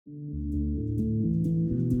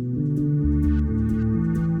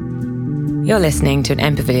You're listening to an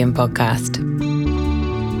MPavilion podcast.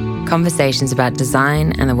 Conversations about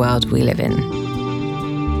design and the world we live in.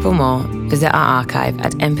 For more, visit our archive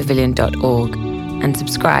at mpavilion.org and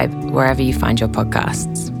subscribe wherever you find your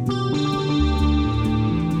podcasts.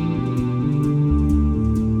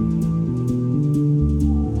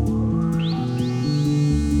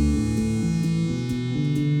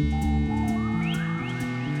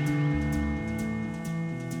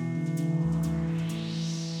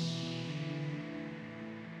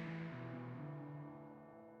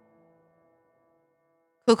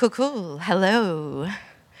 Cool. Hello.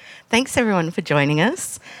 Thanks everyone for joining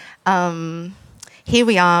us. Here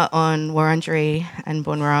we are on Wurundjeri and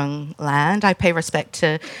Boonwurrung land. I pay respect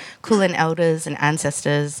to Kulin elders and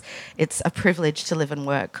ancestors. It's a privilege to live and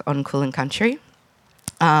work on Kulin country.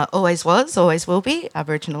 Always was, always will be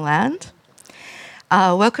Aboriginal land.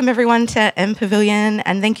 Welcome everyone to MPavilion,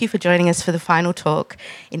 and thank you for joining us for the final talk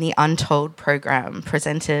in the Untold program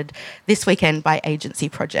presented this weekend by Agency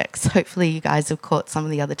Projects. Hopefully you guys have caught some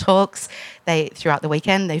of the other talks throughout the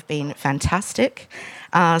weekend. They've been fantastic.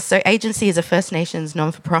 So Agency is a First Nations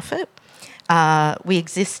non-for-profit. We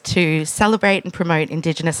exist to celebrate and promote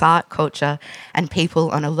Indigenous art, culture and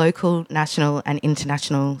people on a local, national and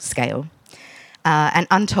international scale. And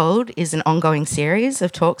Untold is an ongoing series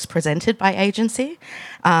of talks presented by Agency.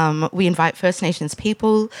 We invite First Nations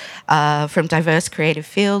people from diverse creative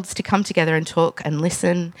fields to come together and talk and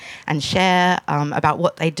listen and share about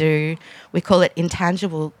what they do. We call it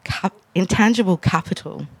intangible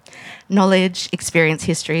capital: knowledge, experience,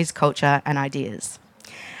 histories, culture and ideas.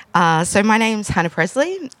 So my name's Hannah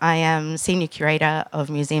Presley. I am Senior Curator of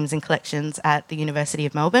Museums and Collections at the University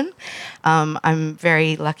of Melbourne. I'm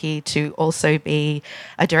very lucky to also be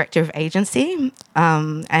a Director of Agency.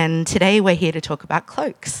 And today we're here to talk about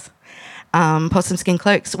cloaks, possum skin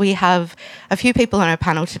cloaks. We have a few people on our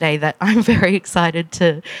panel today that I'm very excited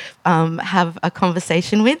to have a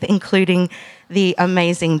conversation with, including the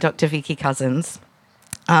amazing Dr. Vicky Cousins.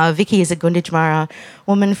 Vicky is a Gunditjmara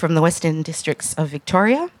woman from the Western Districts of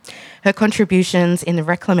Victoria. Her contributions in the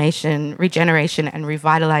reclamation, regeneration and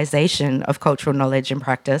revitalisation of cultural knowledge and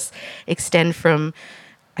practice extend from,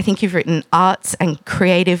 I think you've written, arts and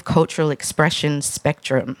creative cultural expression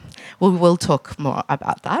spectrum. We will talk more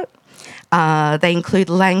about that. They include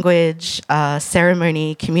language,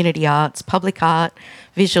 ceremony, community arts, public art,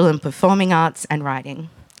 visual and performing arts and writing.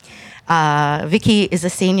 Vicky is a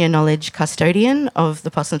senior knowledge custodian of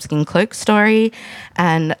the Possum Skin Cloak story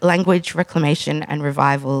and language reclamation and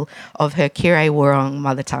revival of her Kire Wurrung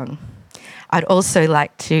mother tongue. I'd also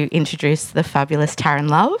like to introduce the fabulous Taryn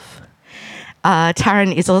Love.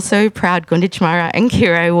 Taryn is also proud Gunditjmara and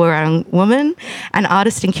Kire Wurrung woman, an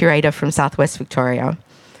artist and curator from Southwest Victoria.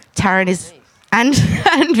 Taryn is and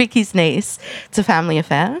Vicky's niece. It's a family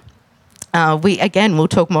affair. We'll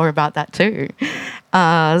talk more about that too.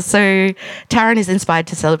 So Taryn is inspired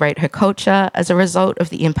to celebrate her culture as a result of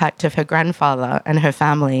the impact of her grandfather and her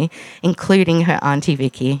family, including her auntie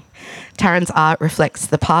Vicky. Taryn's art reflects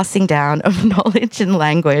the passing down of knowledge and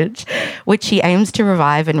language, which she aims to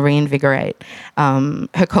revive and reinvigorate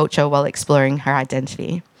her culture while exploring her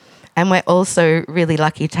identity. And we're also really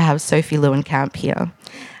lucky to have Sophie Lewinkamp here.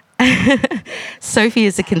 Sophie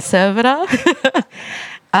is a conservator.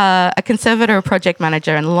 A project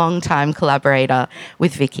manager and long-time collaborator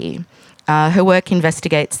with Vicky. Her work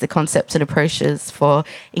investigates the concepts and approaches for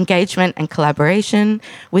engagement and collaboration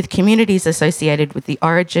with communities associated with the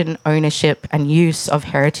origin, ownership and use of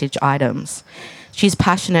heritage items. She's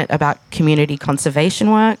passionate about community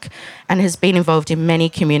conservation work and has been involved in many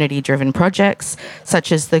community-driven projects,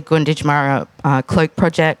 such as the Gunditjmara Cloak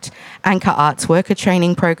Project, Anchor Arts Worker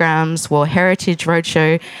Training Programs, War Heritage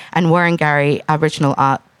Roadshow, and Wurundjeri Aboriginal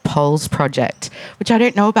Art Polls Project, which I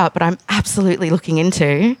don't know about, but I'm absolutely looking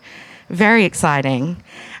into. Very exciting.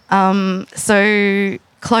 So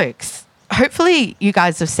cloaks. Hopefully you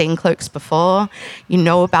guys have seen cloaks before. You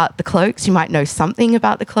know about the cloaks. You might know something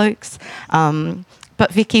about the cloaks.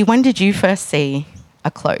 But Vicky, when did you first see a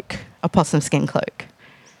cloak, a possum skin cloak?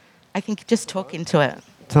 I think just talk into it.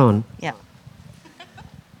 It's on. Yeah.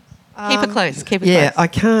 Keep it close. Keep it close. Yeah, I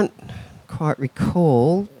can't quite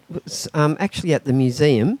recall. It was actually at the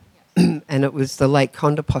museum, and it was the Lake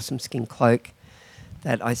Conda possum skin cloak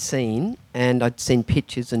that I seen, and I'd seen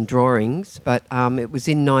pictures and drawings, but it was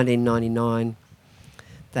in 1999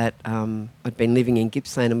 that I'd been living in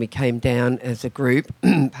Gippsland, and we came down as a group,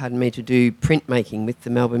 pardon me, to do printmaking with the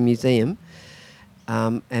Melbourne Museum,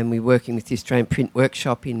 and we were working with the Australian Print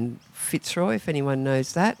Workshop in Fitzroy, if anyone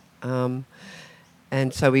knows that.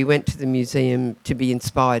 And so we went to the museum to be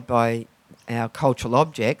inspired by our cultural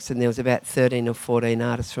objects, and there was about 13 or 14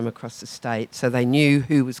 artists from across the state. So they knew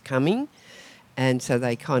who was coming, and so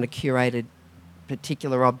they kind of curated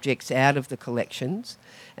particular objects out of the collections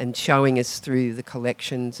and showing us through the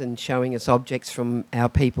collections and showing us objects from our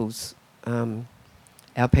people's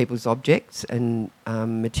objects and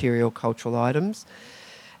material cultural items.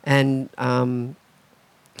 And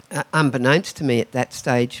unbeknownst to me at that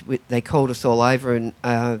stage, they called us all over and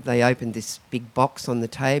they opened this big box on the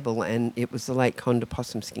table, and it was the late Conda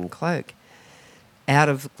possum skin cloak out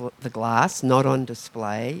of the glass, not on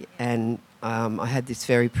display. And I had this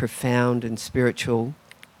very profound and spiritual,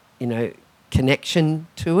 connection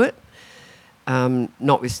to it.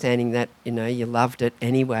 Notwithstanding that, you loved it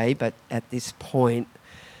anyway, but at this point,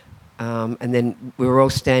 and then we were all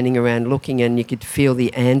standing around looking, and you could feel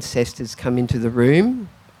the ancestors come into the room,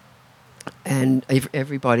 and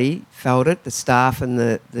everybody felt it, the staff and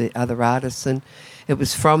the other artists. And it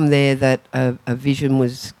was from there that a vision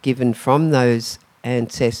was given from those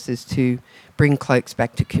ancestors to bring cloaks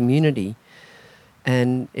back to community.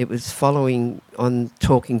 And it was following on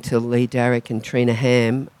talking to Lee Darrick and Trina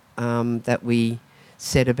Ham that we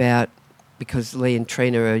set about, because Lee and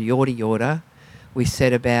Trina are Yorta Yorta, we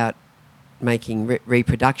set about making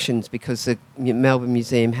reproductions, because the Melbourne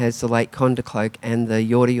Museum has the late Conda cloak and the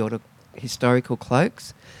Yorta Yorta historical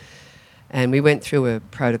cloaks. And we went through a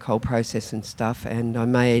protocol process and stuff, and I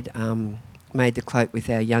made the cloak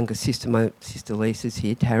with our younger sister. My sister Lisa's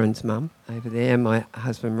here, Taryn's mum over there, and my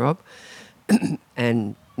husband Rob,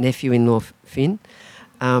 and nephew-in-law Finn,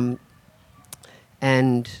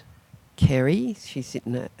 and Kerry, she's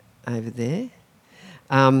sitting over there.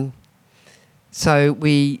 So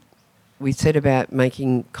we set about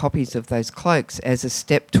making copies of those cloaks as a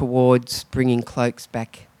step towards bringing cloaks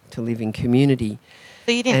back to live in community.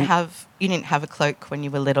 So you didn't have a cloak when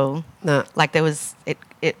you were little? No. Like there was it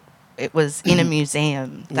was in a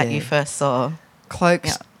museum that you first saw.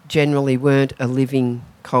 Cloaks generally weren't a living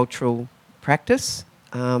cultural practice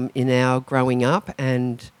in our growing up,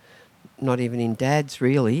 and not even in Dad's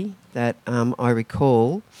really, that I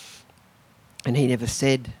recall, and he never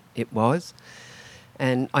said it was.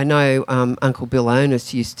 And I know Uncle Bill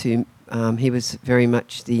Onus used to, he was very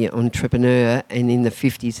much the entrepreneur, and in the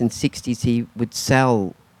 50s and 60s he would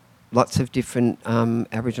sell lots of different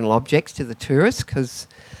Aboriginal objects to the tourists,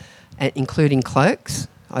 including cloaks.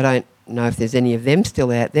 I don't know if there's any of them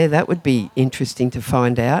still out there. That would be interesting to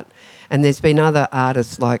find out. And there's been other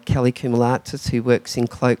artists like Kelly Kumalatzis, who works in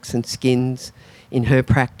cloaks and skins in her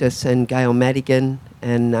practice, and Gail Madigan,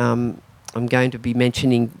 and I'm going to be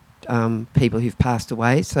mentioning people who've passed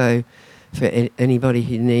away, so for anybody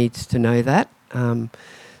who needs to know that.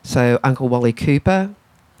 So Uncle Wally Cooper,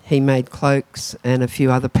 he made cloaks, and a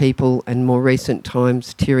few other people, and more recent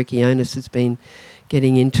times Tiriki Onus has been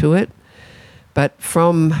getting into it. But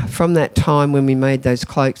from that time when we made those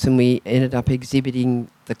cloaks, and we ended up exhibiting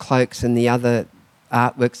the cloaks and the other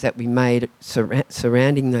artworks that we made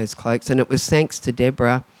surrounding those cloaks, and it was thanks to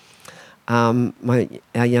Deborah,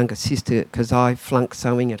 our younger sister, because I flunked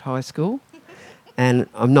sewing at high school, and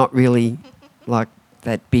I'm not really like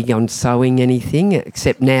that big on sewing anything,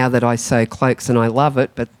 except now that I sew cloaks and I love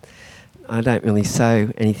it, but I don't really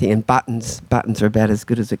sew anything. And buttons are about as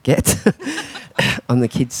good as it gets on the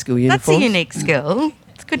kids' school uniforms. That's a unique skill.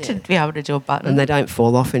 It's good to be able to do a button. And they don't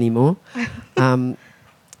fall off anymore.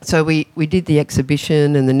 So we did the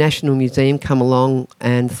exhibition, and the National Museum come along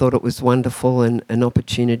and thought it was wonderful and an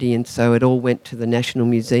opportunity, and so it all went to the National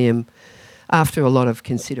Museum after a lot of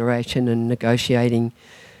consideration and negotiating,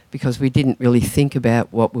 because we didn't really think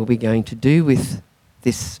about what were we going to do with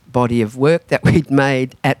this body of work that we'd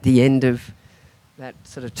made at the end of that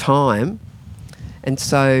sort of time. And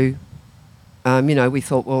so, we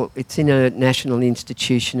thought, well, it's in a national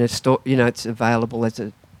institution, it's available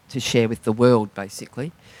to share with the world,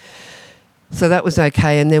 basically. So that was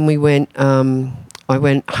okay. And then I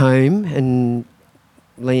went home, and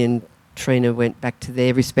Lee and Trina went back to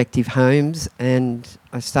their respective homes, and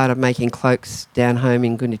I started making cloaks down home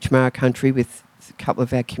in Gunditjmara country with a couple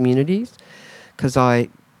of our communities, because I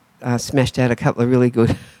smashed out a couple of really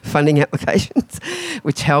good funding applications,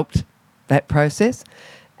 which helped that process.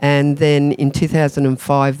 And then in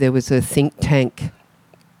 2005, there was a think tank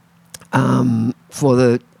for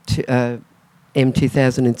the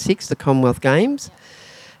M2006, the Commonwealth Games,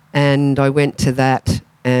 and I went to that,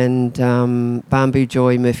 and Bamboo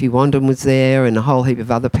Joy Murphy Wandon was there, and a whole heap of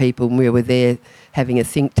other people, and we were there having a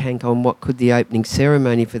think tank on what could the opening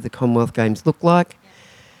ceremony for the Commonwealth Games look like.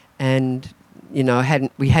 And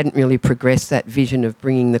we hadn't really progressed that vision of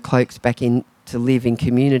bringing the cloaks back in to live in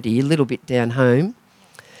community, a little bit down home,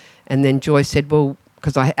 And then Joy said, well,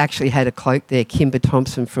 because I actually had a cloak there, Kimber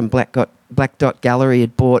Thompson from Black Dot Gallery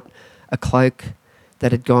had bought a cloak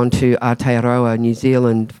that had gone to Aotearoa, New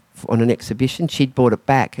Zealand, on an exhibition. She'd bought it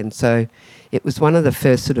back, and so it was one of the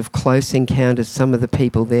first sort of close encounters some of the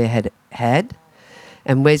people there had.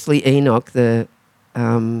 And Wesley Enoch, the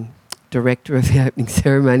director of the opening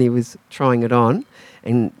ceremony, was trying it on,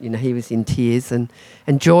 and he was in tears. And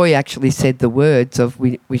Joy actually said the words of,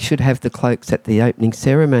 we should have the cloaks at the opening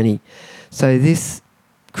ceremony. So this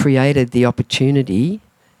created the opportunity,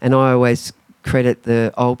 and I always credit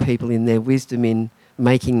the old people in their wisdom in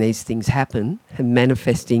making these things happen and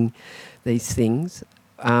manifesting these things,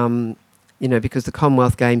 because the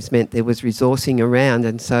Commonwealth Games meant there was resourcing around,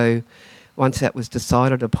 and so once that was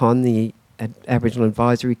decided upon, the Aboriginal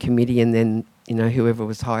Advisory Committee and then whoever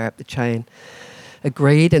was higher up the chain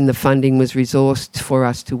agreed, and the funding was resourced for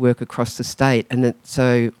us to work across the state. And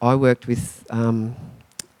so I worked with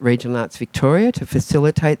Regional Arts Victoria to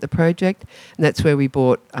facilitate the project, and that's where we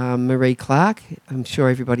brought Marie Clark. I'm sure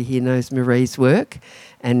everybody here knows Marie's work,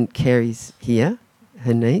 and Kerry's here,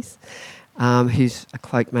 her niece, who's a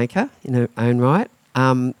cloak maker in her own right.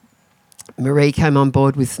 Marie came on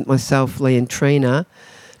board with myself, Lee and Trina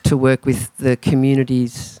to work with the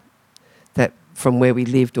communities that from where we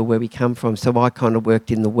lived or where we come from. So I kind of worked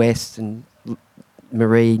in the west, and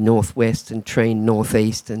Marie northwest, and Trina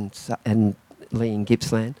northeast, and Lee in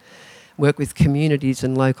Gippsland. Work with communities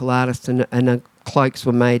and local artists, and cloaks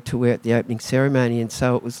were made to wear at the opening ceremony, and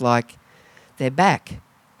so it was like they're back.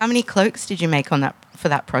 How many cloaks did you make for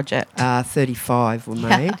that project? 35 were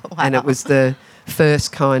made. Wow. And it was the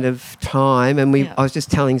first kind of time, and I was just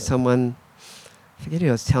telling someone, I forget who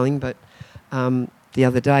I was telling, but the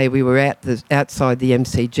other day we were outside the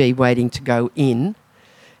MCG waiting to go in,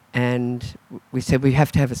 and we said we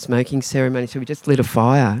have to have a smoking ceremony, so we just lit a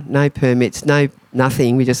fire. No permits,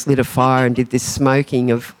 nothing. We just lit a fire and did this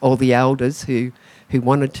smoking of all the elders who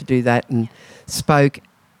wanted to do that, and spoke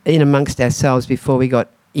in amongst ourselves before we got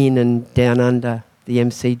in and down under the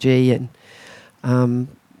MCG. And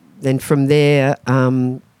then from there,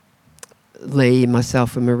 Lee,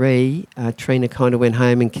 myself and Marie, Trina kind of went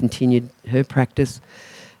home and continued her practice,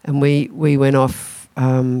 and we went off.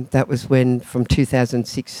 That was when, from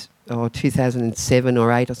 2006 or 2007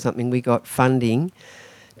 or 8 or something, we got funding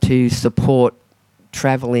to support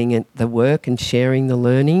travelling and the work and sharing the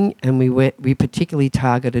learning, and we particularly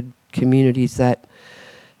targeted communities that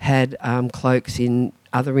had cloaks in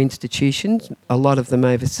other institutions, a lot of them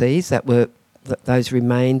overseas, that were those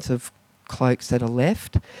remains of cloaks that are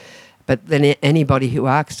left. But then anybody who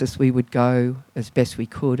asked us, we would go as best we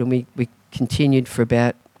could, and we continued for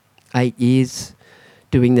about 8 years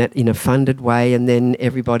doing that in a funded way, and then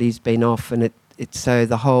everybody's been off, and it's so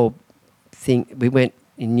the whole thing, we went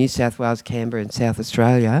in New South Wales, Canberra and South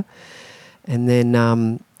Australia, and then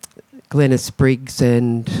Glenys Briggs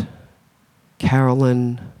and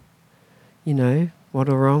Carolyn, Wadawurrung. The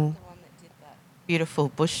one that did that beautiful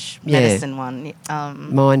bush medicine one.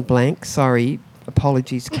 Mind blank, sorry,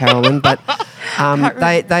 apologies Carolyn, but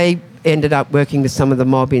they ended up working with some of the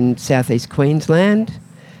mob in southeast Queensland.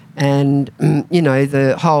 And,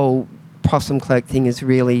 the whole possum cloak thing has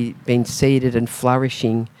really been seeded and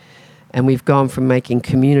flourishing. And we've gone from making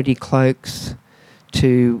community cloaks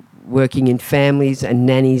to working in families, and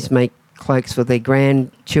nannies make cloaks for their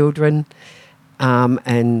grandchildren,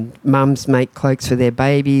 and mums make cloaks for their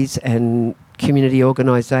babies, and community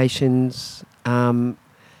organisations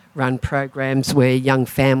run programs where young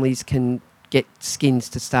families can get skins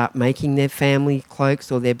to start making their family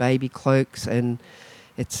cloaks or their baby cloaks, and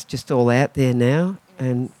it's just all out there now,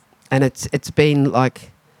 and it's been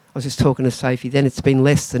like, I was just talking to Sophie then, it's been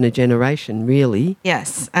less than a generation, really.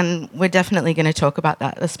 Yes, and we're definitely going to talk about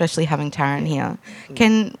that, especially having Taryn here.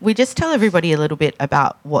 Can we just tell everybody a little bit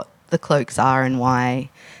about what the cloaks are and why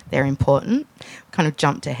they're important? Kind of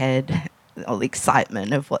jumped ahead, all the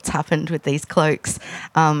excitement of what's happened with these cloaks.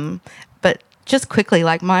 But just quickly,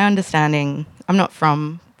 like my understanding, I'm not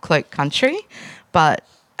from cloak country, but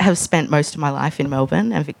have spent most of my life in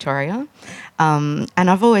Melbourne and Victoria. And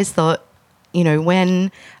I've always thought,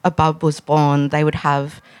 when a bub was born, they would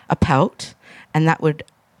have a pelt, and that would,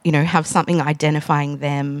 have something identifying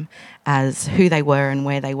them as who they were and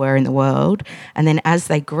where they were in the world. And then as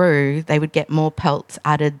they grew, they would get more pelts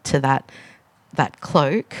added to that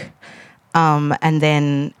cloak. And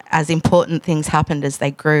then as important things happened as they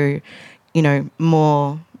grew,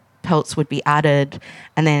 more pelts would be added,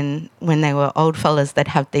 and then when they were old fellas, they'd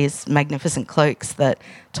have these magnificent cloaks that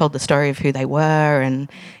told the story of who they were. And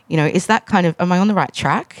is that kind of, am I on the right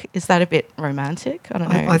track? Is that a bit romantic? I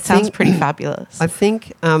don't know. It sounds pretty fabulous. I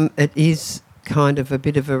think it is kind of a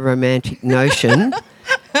bit of a romantic notion,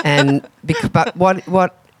 but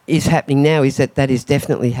what is happening now is that is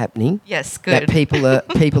definitely happening. Yes, good. That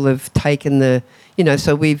people have taken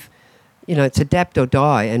so we've, it's adapt or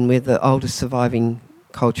die, and we're the oldest surviving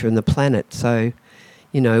culture on the planet. So,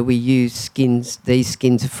 we use these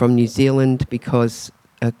skins are from New Zealand because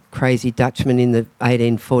a crazy Dutchman in the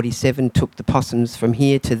 1847 took the possums from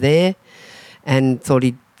here to there and thought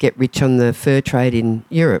he'd get rich on the fur trade in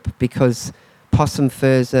Europe, because possum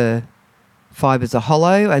fibres are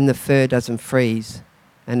hollow and the fur doesn't freeze,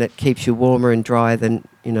 and it keeps you warmer and drier than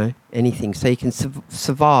anything. So you can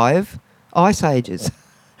survive ice ages,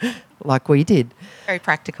 like we did. Very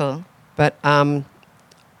practical. But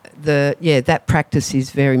that practice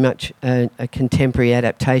is very much a contemporary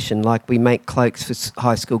adaptation. Like, we make cloaks for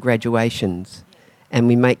high school graduations, and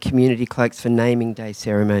we make community cloaks for naming day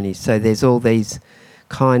ceremonies. So there's all these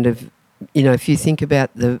kind of, if you think about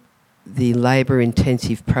the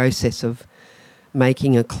labour-intensive process of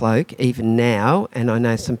making a cloak, even now, and I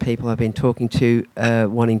know some people I've been talking to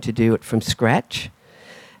wanting to do it from scratch,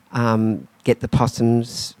 get the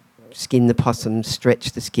possums, skin the possums,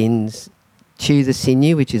 stretch the skins, chew the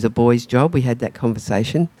sinew, which is a boy's job. We had that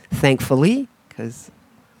conversation, thankfully, because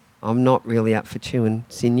I'm not really up for chewing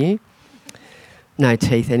sinew. No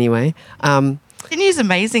teeth, anyway. Sinew's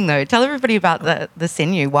amazing, though. Tell everybody about the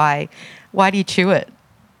sinew. Why do you chew it?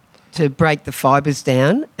 To break the fibres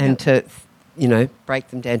down and to, break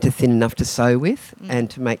them down to thin enough to sew with, and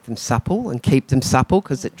to make them supple and keep them supple,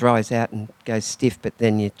 because it dries out and goes stiff, but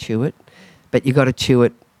then you chew it. But you got to chew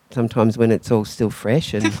it sometimes when it's all still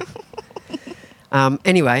fresh. And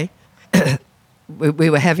anyway, we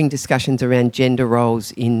were having discussions around gender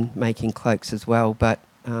roles in making cloaks as well, but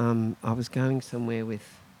I was going somewhere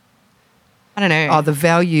with... I don't know. Oh, the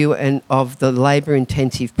value of the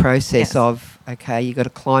labour-intensive process of, okay, you got to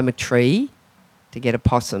climb a tree to get a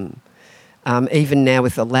possum. Even now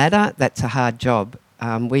with a ladder, that's a hard job.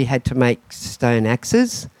 We had to make stone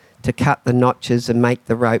axes to cut the notches and make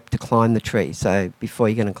the rope to climb the tree. So before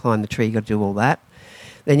you're going to climb the tree, you've got to do all that.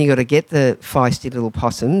 Then you've got to get the feisty little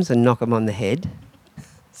possums and knock them on the head.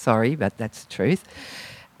 Sorry, but that's the truth.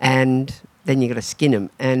 And then you've got to skin them.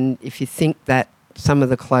 And if you think that some of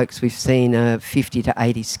the cloaks we've seen are 50 to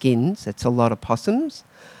 80 skins, that's a lot of possums.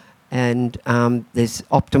 And there's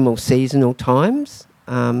optimal seasonal times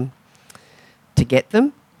to get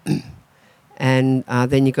them. And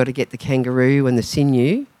then you've got to get the kangaroo and the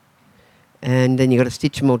sinew. And then you've got to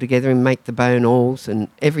stitch them all together and make the bone awls and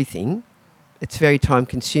everything. It's very time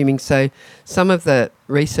consuming. So some of the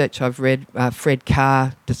research I've read, Fred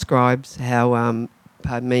Carr describes how,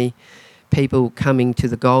 people coming to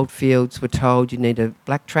the goldfields were told you need a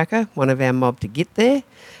black tracker, one of our mob, to get there,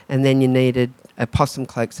 and then you needed a possum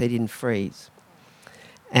cloak so you didn't freeze.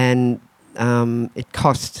 And it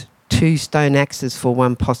cost 2 stone axes for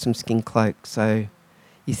 1 possum skin cloak. So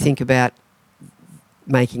you think about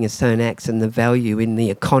making a stone axe and the value in the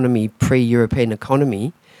economy, pre-European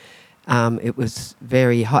economy. It was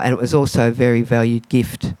very high, and it was also a very valued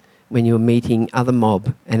gift when you were meeting other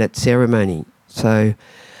mob and at ceremony. So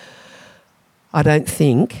I don't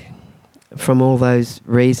think, from all those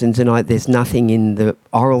reasons, and there's nothing in the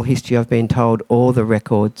oral history I've been told or the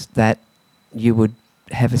records that you would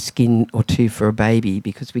have a skin or 2 for a baby,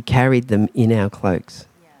 because we carried them in our cloaks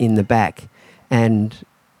in the back and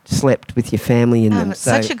slept with your family in them. It's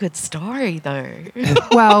such a good story, though.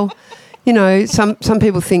 Well, some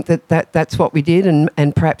people think that's what we did,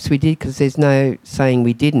 and perhaps we did, because there's no saying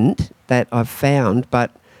we didn't that I've found,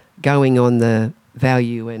 but going on the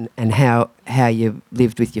value and how you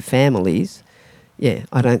lived with your families, I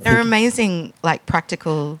don't think... They're amazing,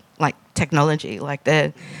 practical, technology.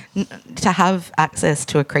 To have access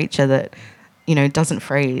to a creature that, doesn't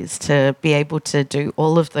freeze, to be able to do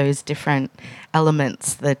all of those different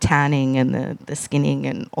elements, the tanning and the skinning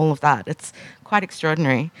and all of that. It's quite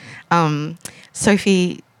extraordinary.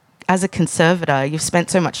 Sophie, as a conservator, you've spent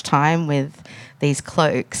so much time with these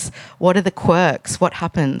cloaks. What are the quirks? What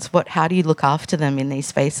happens? How do you look after them in these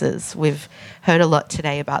spaces? We've heard a lot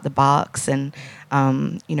today about the barks and,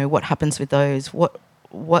 what happens with those. What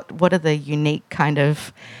are the unique kind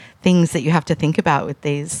of things that you have to think about with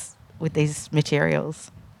these materials?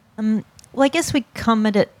 Well, I guess we come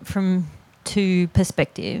at it from 2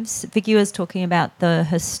 perspectives. Vicky was talking about the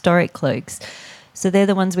historic cloaks. So they're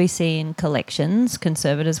the ones we see in collections.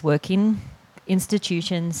 Conservators work in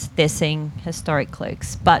institutions, they're seeing historic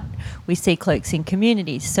cloaks. But we see cloaks in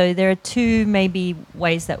communities. So there are 2 maybe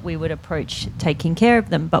ways that we would approach taking care of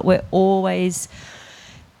them. But we're always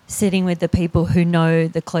sitting with the people who know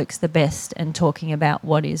the cloaks the best and talking about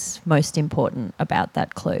what is most important about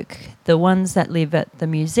that cloak. The ones that live at the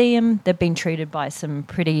museum, they've been treated by some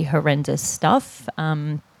pretty horrendous stuff.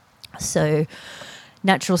 So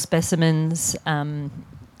natural specimens,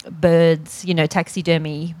 birds,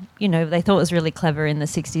 taxidermy, they thought it was really clever in the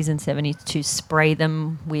 60s and 70s to spray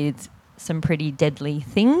them with some pretty deadly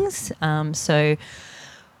things. So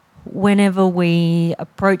whenever we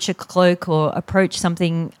approach a cloak or approach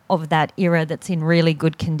something of that era that's in really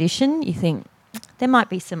good condition, you think there might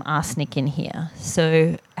be some arsenic in here.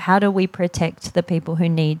 So how do we protect the people who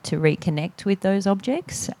need to reconnect with those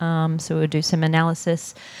objects? So we'll do some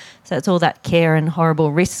analysis. So it's all that care and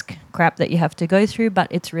horrible risk crap that you have to go through,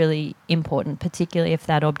 but it's really important, particularly if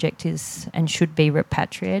that object is and should be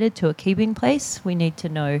repatriated to a keeping place. We need to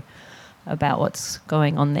know about what's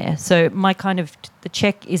going on there. So my the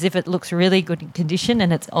check is if it looks really good in condition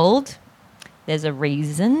and it's old, there's a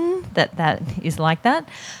reason that is like that.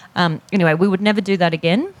 Anyway, we would never do that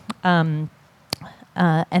again. And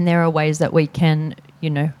there are ways that we can,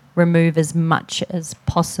 remove as much as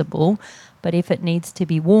possible. But if it needs to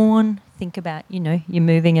be worn, think about, you're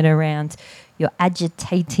moving it around. You're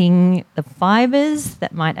agitating the fibres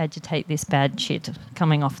that might agitate this bad shit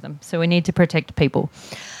coming off them. So we need to protect people.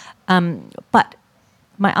 But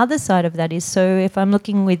my other side of that is, so if I'm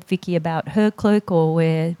looking with Vicky about her cloak or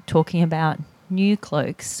we're talking about new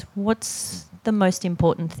cloaks, what's the most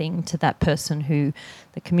important thing to that person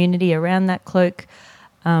the community around that cloak?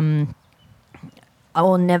 I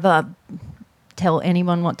will never tell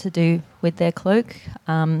anyone what to do with their cloak.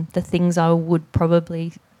 The things I would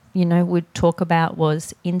probably, would talk about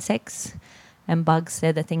was insects and bugs.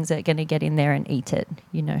 They're the things that are going to get in there and eat it.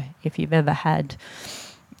 If you've ever had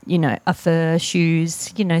a fur, shoes,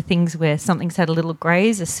 things where something's had a little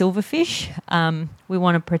graze, a silverfish. We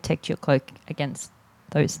want to protect your cloak against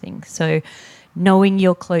those things. So knowing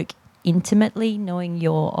your cloak intimately, knowing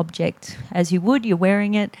your object as you would, you're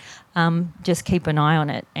wearing it, just keep an eye on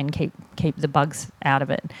it and keep the bugs out of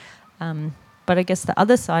it. But I guess the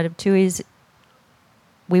other side of too is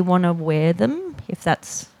we want to wear them, if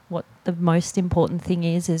that's what the most important thing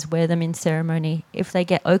is wear them in ceremony. If they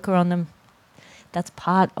get ochre on them, that's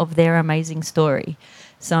part of their amazing story.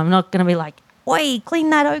 So I'm not going to be like, oi, clean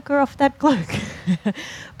that ochre off that cloak.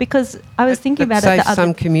 Because I was thinking about it.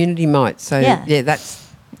 Some community might. So, yeah that's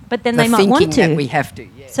but then they might want to. That we have to,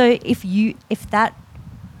 yeah. So if that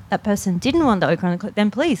person didn't want the ochre on the cloak,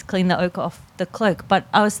 then please clean the ochre off the cloak. But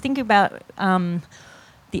I was thinking about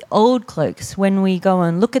the old cloaks. When we go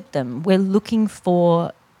and look at them, we're looking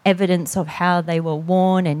for evidence of how they were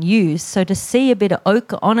worn and used. So to see a bit of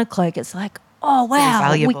ochre on a cloak, it's like, oh,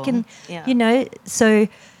 wow, we can, so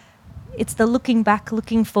it's the looking back,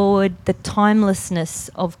 looking forward, the timelessness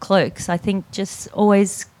of cloaks. I think just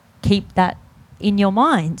always keep that in your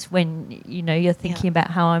mind when, you're thinking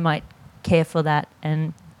about how I might care for that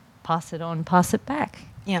and pass it back.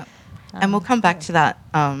 Yeah. And we'll come back to that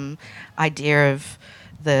idea of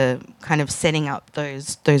the kind of setting up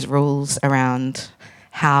those rules around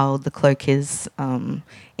how the cloak is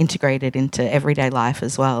integrated into everyday life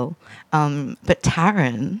as well. But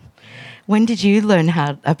Taryn, when did you learn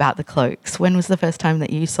about the cloaks? When was the first time that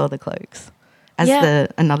you saw the cloaks as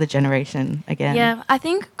another generation again? Yeah, I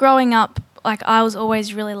think growing up, I was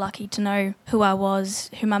always really lucky to know who I was,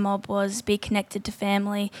 who my mob was, be connected to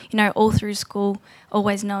family, all through school,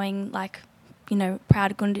 always knowing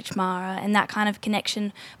proud Gunditj Mara and that kind of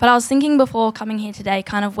connection. But I was thinking before coming here today,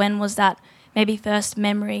 kind of when was that maybe first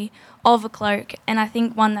memory of a cloak, and I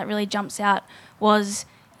think one that really jumps out was,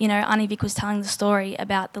 Auntie Vic was telling the story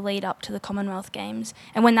about the lead up to the Commonwealth Games,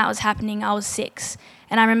 and when that was happening, I was 6,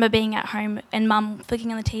 and I remember being at home and Mum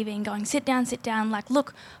flicking on the TV and going, sit down,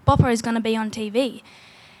 look, Boppo's going to be on TV,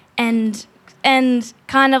 and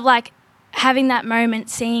kind of having that moment,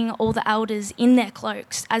 seeing all the elders in their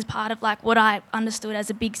cloaks as part of what I understood as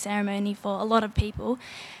a big ceremony for a lot of people.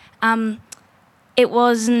 It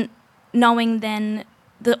wasn't knowing then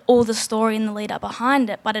all the story and the lead up behind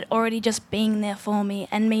it, but it already just being there for me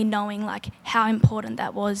and me knowing how important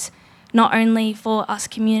that was, not only for us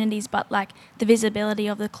communities, but the visibility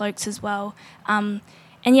of the cloaks as well. And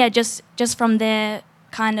yeah, just from there,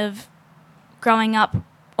 kind of growing up,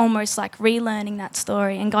 almost relearning that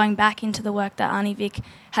story and going back into the work that Auntie Vic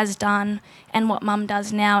has done and what Mum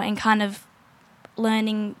does now, and kind of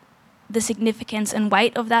learning the significance and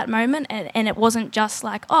weight of that moment, and it wasn't just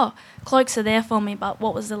cloaks are there for me, but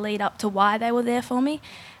what was the lead up to why they were there for me.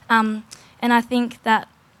 And I think that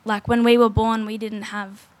when we were born, we didn't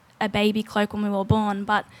have a baby cloak when we were born,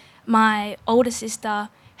 but my older sister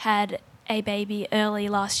had a baby early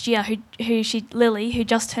last year, Lily, who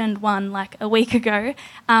just turned 1 like a week ago.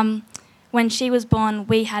 When she was born,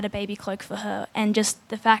 we had a baby cloak for her, and just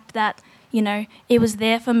the fact that, you know, it was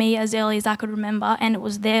there for me as early as I could remember, and it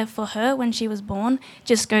was there for her when she was born,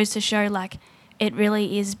 just goes to show, like, it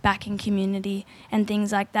really is back in community and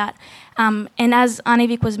things like that. And as Auntie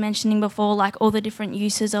Vic was mentioning before, like all the different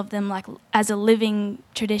uses of them, like as a living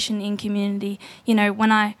tradition in community. You know,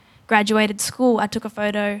 when I graduated school, I took a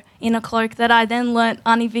photo in a cloak that I then learnt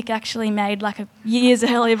Auntie Vic actually made like years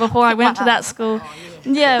earlier before I went to that school.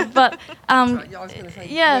 Yeah, but I was going to say,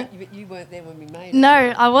 yeah. you weren't there when we made it.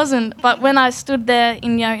 No, I wasn't. But when I stood there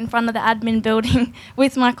in front of the admin building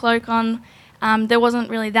with my cloak on, there wasn't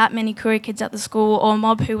really that many Koori kids at the school, or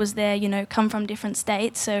mob who was there, you know, come from different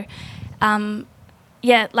states. So,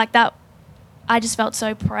 yeah, like that, I just felt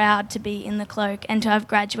so proud to be in the cloak and to have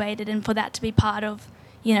graduated, and for that to be part of,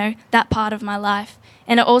 you know, that part of my life.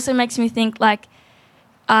 And it also makes me think, like,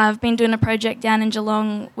 I've been doing a project down in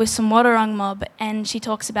Geelong with some Wadawurrung mob, and she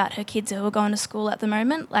talks about her kids who are going to school at the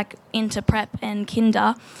moment, like into prep and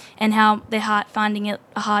kinder, and how they're finding it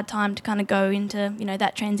a hard time to kind of go into, you know,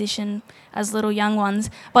 that transition as little young ones.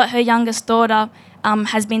 But her youngest daughter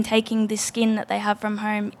has been taking this skin that they have from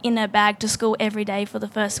home in her bag to school every day for the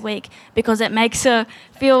first week, because it makes her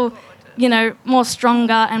feel, you know, more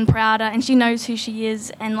stronger and prouder, and she knows who she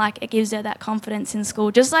is, and like it gives her that confidence in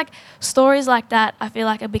school. Just like stories like that, I feel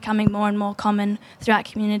like are becoming more and more common throughout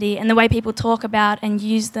community, and the way people talk about and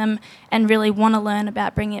use them and really want to learn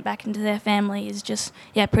about bringing it back into their family is just,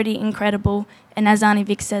 yeah, pretty incredible. And as Auntie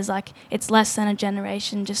Vic says, like, it's less than a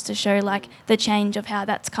generation, just to show like the change of how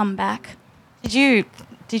that's come back. Did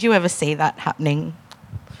you ever see that happening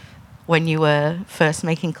when you were first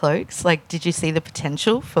making cloaks? Like, did you see the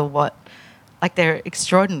potential for what, like, they're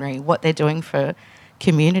extraordinary, what they're doing for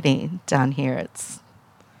community down here?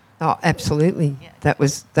 Oh, absolutely. Yeah. That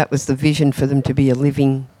was the vision, for them to be a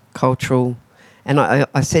living cultural. And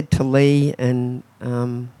I said to Lee and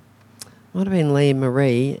might have been Lee and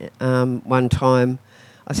Marie one time,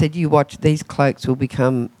 I said, you watch, these cloaks will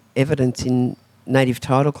become evidence in native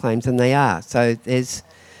title claims, and they are. So there's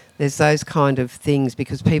those kind of things,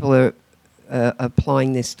 because people are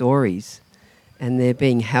applying their stories, and they're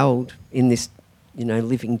being held in this, you know,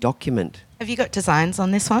 living document. Have you got designs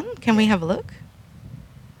on this one? Can we have a look?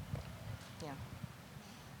 Yeah.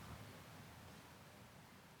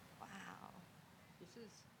 Wow. This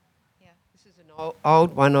is an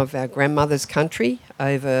old one of our grandmother's country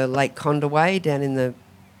over Lake Condaway down in the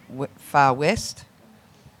far west.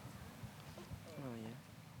 Oh, yeah.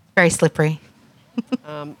 Very slippery.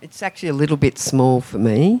 It's actually a little bit small for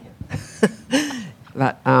me,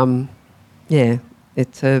 but yeah,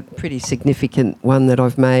 it's a pretty significant one that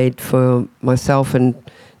I've made for myself, and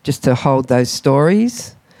just to hold those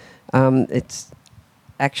stories. It's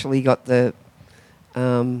actually got the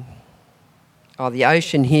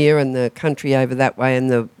ocean here and the country over that way,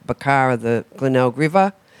 and the Bakara, the Glenelg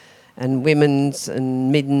River, and women's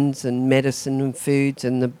and middens and medicine and foods,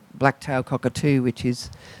 and the black-tailed cockatoo, which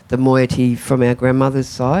is the moiety from our grandmother's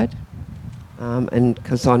side, and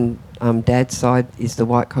because on Dad's side is the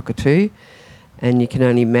white cockatoo, and you can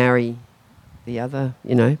only marry the other,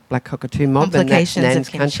 you know, black cockatoo mob, and that's Nan's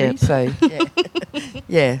country. So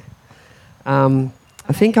yeah,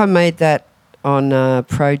 I think I made that on a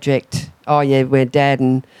project. Oh yeah, where Dad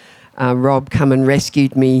and Rob come and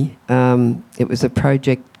rescued me. It was a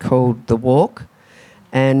project called The Walk.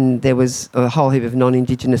 And there was a whole heap of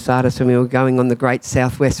non-Indigenous artists when we were going on the Great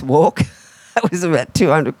Southwest Walk. It was about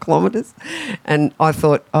 200 kilometres. And I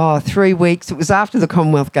thought, 3 weeks. It was after the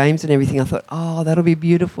Commonwealth Games and everything. I thought, that'll be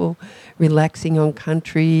beautiful, relaxing on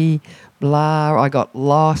country, blah. I got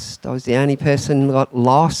lost. I was the only person who got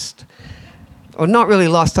lost. Or not really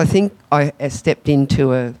lost. I think I stepped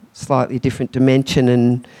into a slightly different dimension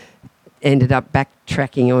and ended up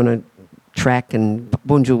backtracking on a track, and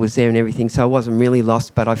Bunjil was there and everything, so I wasn't really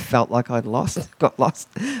lost, but I felt like I'd got lost.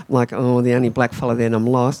 I'm like, the only black fella there, and I'm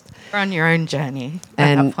lost. You're on your own journey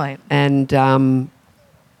at that point. And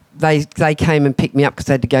they came and picked me up because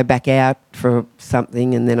they had to go back out for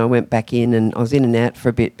something, and then I went back in, and I was in and out for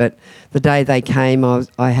a bit. But the day they came,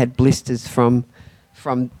 I had blisters from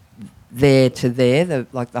there to there.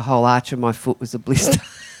 The whole arch of my foot was a blister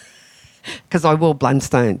because I wore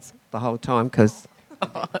Blundstones the whole time, because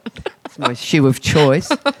it's my shoe of choice.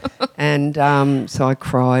 And so I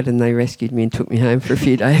cried, and they rescued me and took me home for a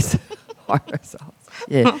few days. High results.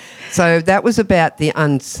 Yeah. So that was about the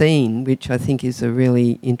unseen, which I think is a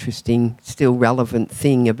really interesting, still relevant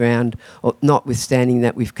thing around, notwithstanding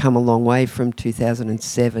that we've come a long way from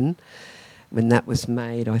 2007 when that was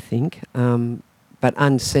made, I think. but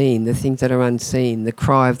unseen, the things that are unseen. The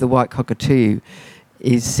cry of the white cockatoo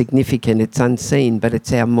is significant. It's unseen, but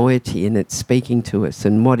it's our moiety and it's speaking to us.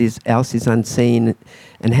 And what else is unseen,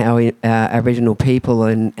 and how Aboriginal people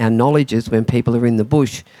and our knowledges when people are in the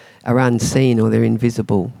bush are unseen or they're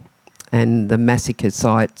invisible. And the massacre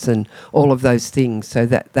sites and all of those things. So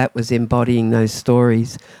that was embodying those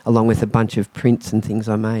stories along with a bunch of prints and things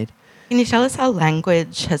I made. Can you tell us how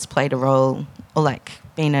language has played a role, or like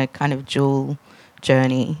been a kind of dual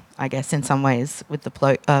journey, I guess, in some ways with the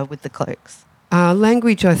cloaks?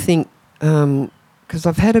 Language, I think, because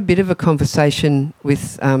I've had a bit of a conversation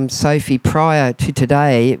with Sophie prior to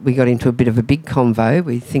today. We got into a bit of a big convo.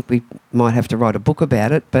 We think we might have to write a book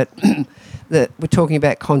about it, but we're talking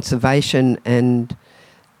about conservation and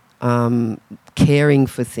caring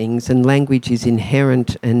for things, and language is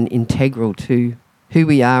inherent and integral to who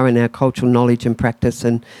we are and our cultural knowledge and practice.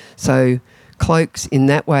 And so cloaks in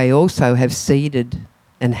that way also have seeded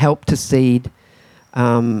and helped to seed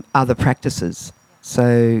other practices.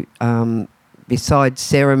 So besides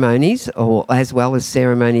ceremonies, or as well as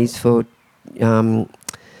ceremonies for dance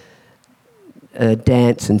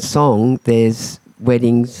and song, there's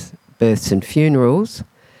weddings, births and funerals,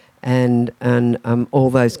 and all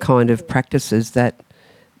those kind of practices that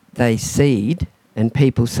they seed. And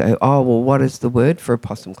people say, oh, well, what is the word for a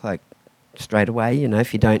possum cloak? Straight away, you know,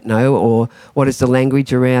 if you don't know, or what is the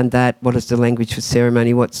language around that? What is the language for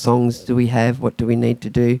ceremony? What songs do we have? What do we need to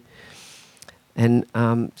do? And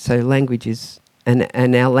so language is,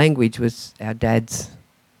 and our language was our dad's.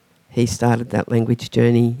 He started that language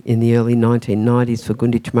journey in the early 1990s for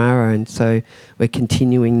Gunditj Mara, and so we're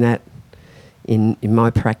continuing that in my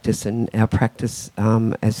practice and our practice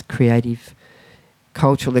as creative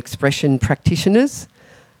cultural expression practitioners.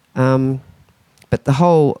 But the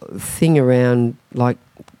whole thing around like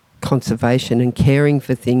conservation and caring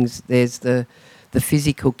for things, there's the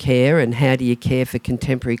physical care, and how do you care for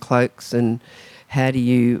contemporary cloaks, and how do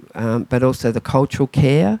you, but also the cultural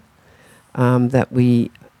care that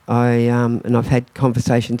and I've had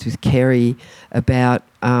conversations with Kerry about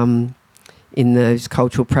in those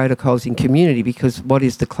cultural protocols in community, because what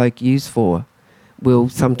is the cloak used for will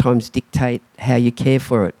sometimes dictate how you care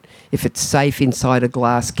for it. If it's safe inside a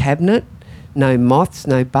glass cabinet, no moths,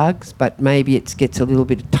 no bugs, but maybe it gets a little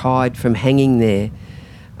bit tired from hanging there,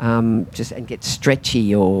 and gets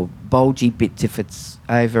stretchy or bulgy bits if it's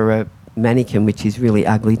over a mannequin, which is really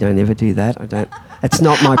ugly. Don't ever do that. It's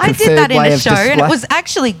not my preferred way of I did that in a show, display. and it was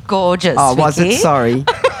actually gorgeous. Oh, was it? Vicky. Sorry.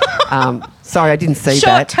 Sorry, I didn't see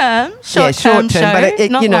Short that. term, Short term, show, but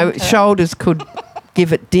it, not you know, long term. shoulders could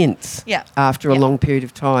give it dints after a Yeah. long period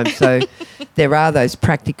of time. So there are those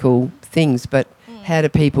practical things, but how do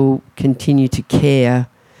people continue to care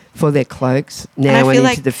for their cloaks now and feel into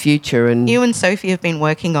like the future? And you and Sophie have been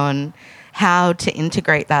working on how to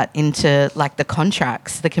integrate that into like the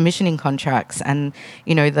contracts, the commissioning contracts, and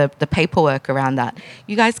you know the paperwork around that.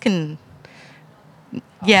 You guys can,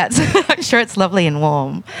 yeah, I'm sure it's lovely and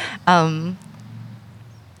warm.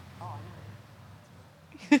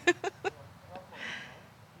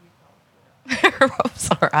 Rob's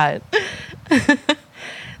all right.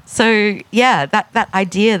 So yeah, that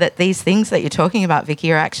idea that these things that you're talking about,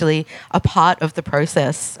 Vicky, are actually a part of the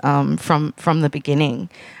process from the beginning.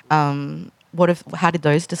 How did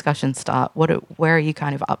those discussions start? Where are you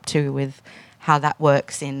kind of up to with how that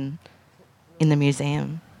works in the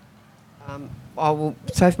museum?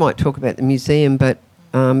 Soph might talk about the museum, but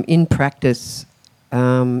in practice,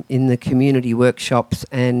 in the community workshops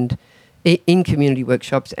and in community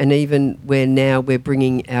workshops, and even where now we're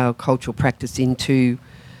bringing our cultural practice into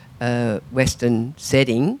a Western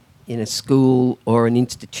setting in a school or an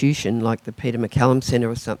institution like the Peter MacCallum Centre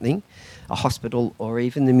or something, a hospital or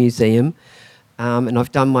even the museum. And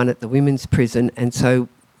I've done one at the women's prison, and so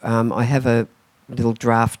I have a little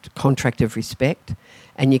draft contract of respect,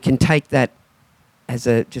 and you can take that as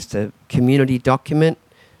just a community document,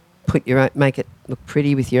 make it look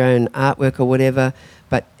pretty with your own artwork or whatever,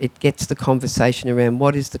 but it gets the conversation around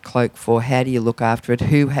what is the cloak for, how do you look after it,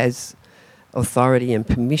 who has authority and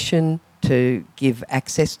permission to give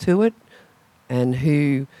access to it, and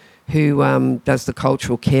who does the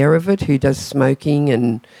cultural care of it, who does smoking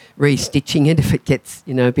and restitching it if it gets,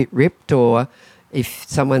 you know, a bit ripped, or if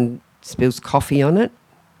someone spills coffee on it,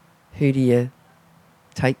 who do you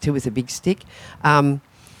take to with a big stick, and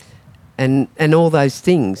all those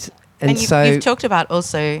things. And so you've talked about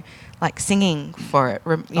also like singing for it,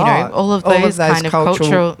 all of those kind of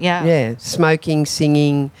cultural, smoking,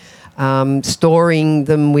 singing, storing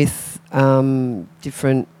them with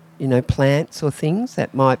different, plants or things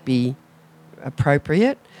that might be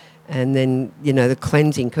appropriate, And then, the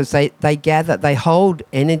cleansing, because they hold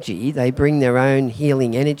energy, they bring their own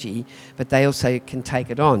healing energy, but they also can take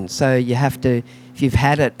it on. So you have to, if you've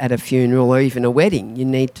had it at a funeral or even a wedding, you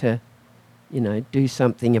need to, do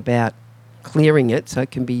something about clearing it so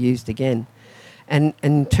it can be used again. And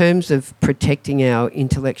in terms of protecting our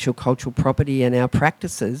intellectual cultural property and our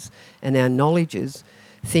practices and our knowledges,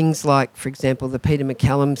 things like, for example, the Peter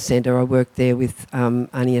MacCallum Centre, I worked there with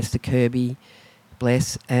Auntie Esther Kirby,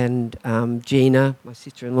 bless, and Gina, my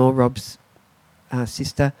sister-in-law, Rob's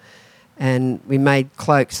sister, and we made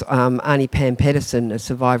cloaks. Auntie Pam Pedersen, a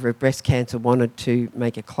survivor of breast cancer, wanted to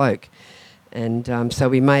make a cloak, and so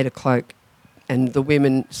we made a cloak, and the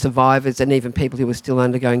women survivors and even people who were still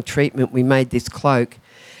undergoing treatment, we made this cloak,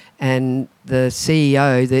 and the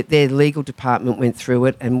CEO, their legal department went through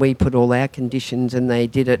it, and we put all our conditions, and they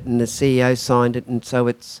did it, and the CEO signed it, and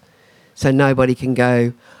so nobody can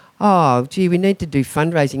go, oh, gee, we need to do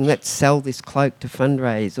fundraising, let's sell this cloak to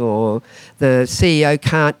fundraise. Or the CEO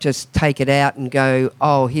can't just take it out and go,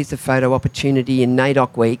 oh, here's a photo opportunity in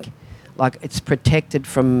NAIDOC week. Like, it's protected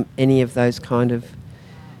from any of those kind of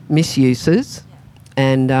misuses,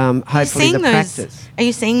 and hopefully the practice. Are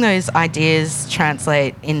you seeing those ideas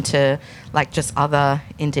translate into, like, just other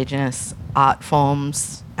Indigenous art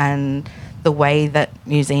forms and the way that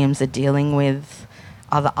museums are dealing with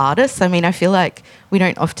other artists? I mean, I feel like we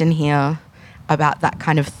don't often hear about that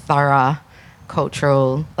kind of thorough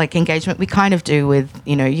cultural, like, engagement. We kind of do with,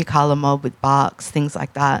 Yukala Mob, with Barks, things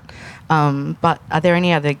like that. But are there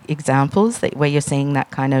any other examples where you're seeing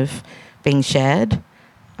that kind of being shared?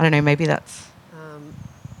 I don't know, maybe that's...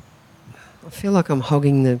 I feel like I'm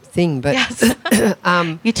hogging the thing, but... Yes.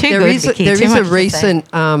 You're too there good, is Vicky. there Too is much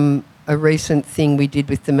a recent thing we did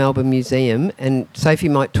with the Melbourne Museum, and Sophie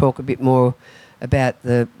might talk a bit more about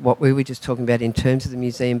what we were just talking about in terms of the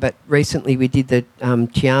museum, but recently we did the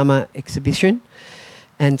Tiama exhibition,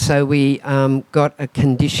 and so we got a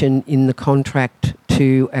condition in the contract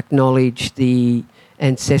to acknowledge the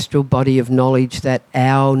ancestral body of knowledge that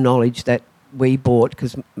we bought,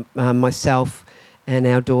 because myself and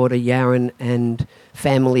our daughter Yaren and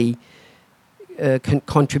family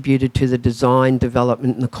contributed to the design,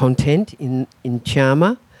 development and the content in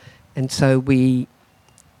Tiama, and so we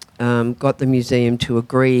got the museum to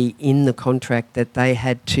agree in the contract that they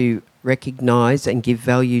had to recognise and give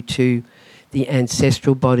value to the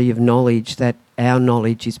ancestral body of knowledge that our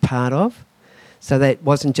knowledge is part of. So that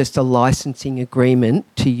wasn't just a licensing agreement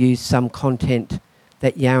to use some content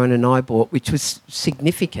that Yaren and I bought, which was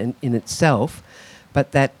significant in itself,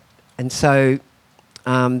 but that, and so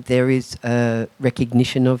there is a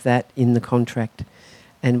recognition of that in the contract,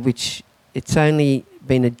 and which it's only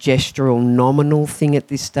been a gestural, nominal thing at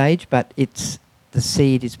this stage, but the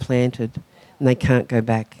seed is planted and they can't go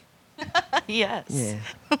back. Yes. Yeah.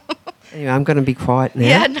 Anyway, I'm going to be quiet now.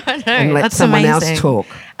 Yeah, no. And let That's someone amazing. else talk.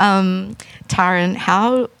 Taryn,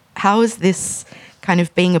 how is this kind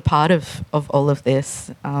of being a part of all of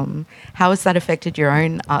this? How has that affected your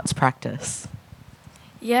own arts practice?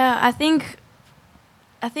 Yeah, I think,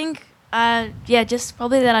 just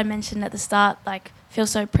probably that I mentioned at the start, like, feel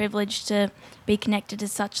so privileged to be connected to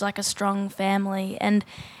such, like, a strong family, and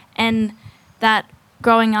that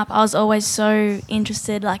growing up I was always so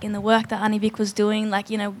interested, like, in the work that Auntie Vic was doing. Like,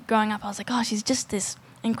 growing up I was like, oh, she's just this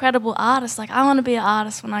incredible artist, like, I want to be an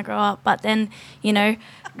artist when I grow up. But then,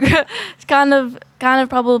 it's kind of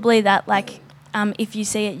probably that, like, if you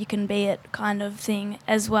see it you can be it kind of thing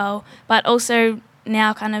as well. But also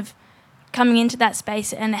now kind of coming into that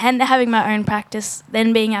space and having my own practice,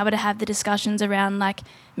 then being able to have the discussions around, like,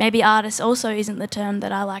 maybe artist also isn't the term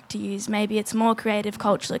that I like to use. Maybe it's more creative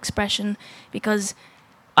cultural expression, because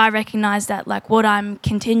I recognise that, like, what I'm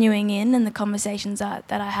continuing in and the conversations that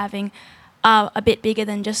I'm having are a bit bigger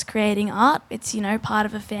than just creating art. It's, part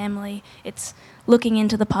of a family. It's looking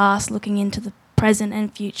into the past, looking into the present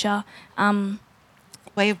and future.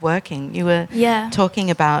 Way of working. You were talking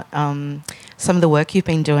about some of the work you've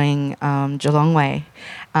been doing Geelong Way,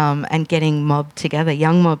 and getting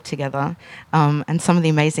young mob together, and some of the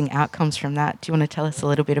amazing outcomes from that. Do you want to tell us a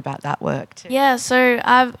little bit about that work too? Yeah, so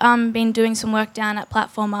I've been doing some work down at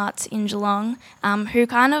Platform Arts in Geelong, who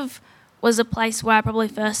kind of was a place where I probably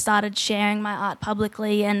first started sharing my art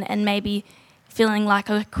publicly and maybe feeling like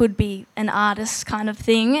I could be an artist kind of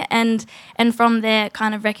thing, and from there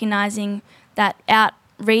kind of recognising that out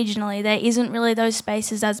regionally there isn't really those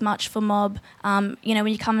spaces as much for mob. When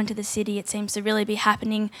you come into the city it seems to really be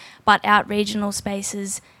happening, but out regional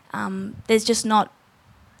spaces there's just not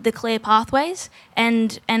the clear pathways,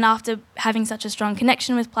 and after having such a strong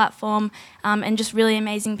connection with Platform and just really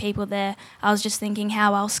amazing people there, I was just thinking,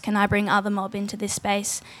 how else can I bring other mob into this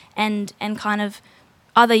space and kind of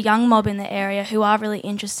other young mob in the area who are really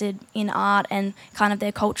interested in art and kind of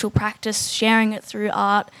their cultural practice, sharing it through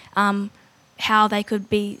art, how they could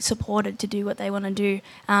be supported to do what they want to do,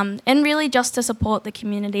 and really just to support the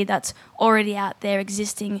community that's already out there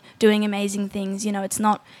existing, doing amazing things. You know, it's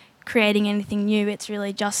not creating anything new, it's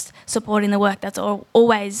really just supporting the work that's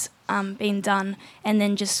always been done, and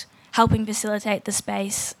then just helping facilitate the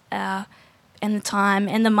space and the time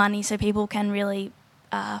and the money so people can really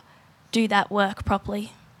do that work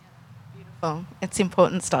properly. Beautiful. It's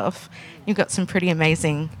important stuff. You've got some pretty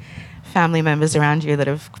amazing family members around you that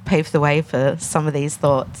have paved the way for some of these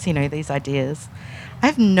thoughts, you know, these ideas. I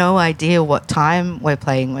have no idea what time we're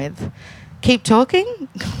playing with. Keep talking?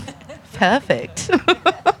 Perfect.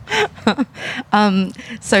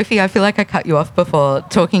 Sophie, I feel like I cut you off before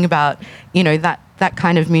talking about, you know, that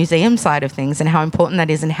kind of museum side of things and how important that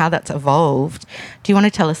is and how that's evolved. Do you want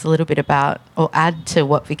to tell us a little bit about, or add to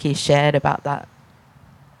what Vicky shared about that?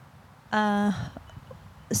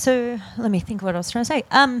 So let me think what I was trying to say.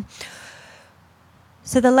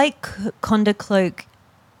 So the Lake Conda cloak,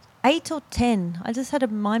 8 or 10. I just had a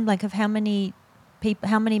mind blank of how many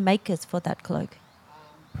makers for that cloak.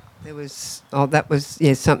 There was, that was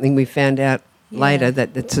something we found out later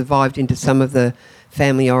that survived into some of the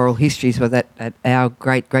family oral histories, where that our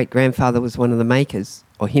great-great-grandfather was one of the makers,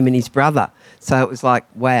 or him and his brother. So it was like,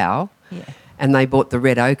 wow. Yeah. And they bought the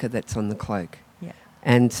red ochre that's on the cloak. Yeah.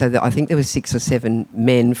 And so I think there was 6 or 7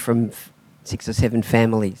 men from 6 or 7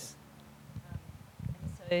 families.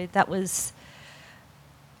 So that was,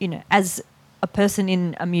 you know, as a person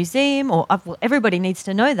in a museum, or everybody needs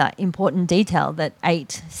to know that important detail that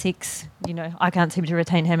 8, 6, you know, I can't seem to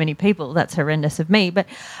retain how many people. That's horrendous of me. But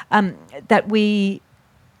that we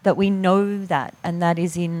know that, and that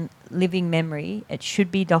is in living memory. It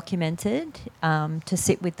should be documented to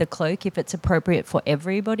sit with the cloak if it's appropriate for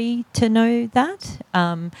everybody to know that.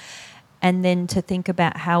 And then to think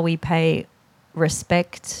about how we pay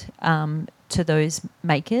respect to those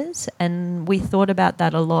makers. And we thought about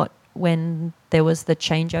that a lot when there was the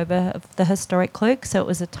changeover of the historic cloak. So it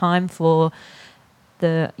was a time for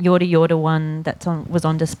the Yorta Yorta one that was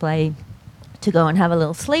on display to go and have a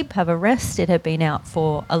little sleep, have a rest. It had been out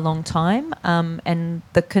for a long time, and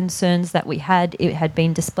the concerns that we had, it had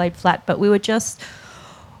been displayed flat, but we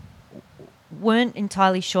weren't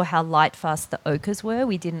entirely sure how light fast the ochres were.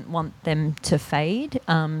 We didn't want them to fade,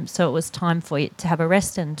 so it was time for it to have a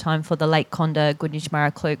rest and time for the Lake Conda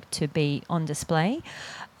Gunditjmara cloak to be on display.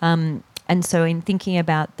 And so in thinking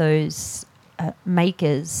about those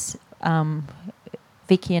makers,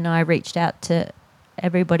 Vicky and I reached out to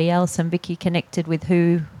everybody else, and Vicky connected with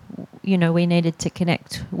who, you know, we needed to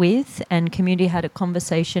connect with, and community had a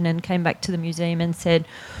conversation and came back to the museum and said,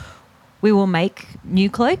 we will make new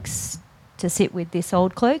cloaks to sit with this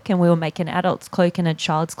old cloak, and we will make an adult's cloak and a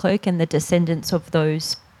child's cloak, and the descendants of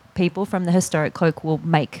those people from the historic cloak will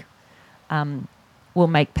make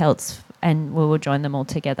pelts, and we will join them all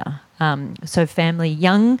together. So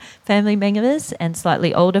young family members and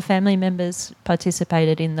slightly older family members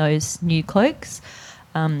participated in those new cloaks.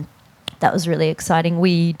 That was really exciting.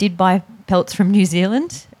 We did buy pelts from New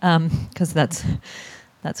Zealand because that's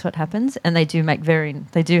what happens, and they do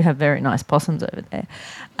have very nice possums over there.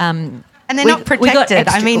 And they're not protected.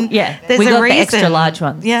 Extra, I mean, there's we a got reason. The extra large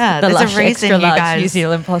ones. Yeah, there's a reason extra you large guys. New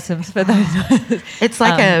Zealand possums for those. It's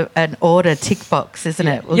like an order tick box, isn't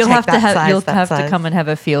it? You'll have to come and have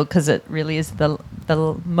a feel, because it really is the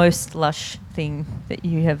most lush thing that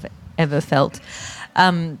you have ever felt.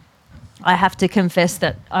 I have to confess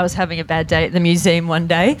that I was having a bad day at the museum one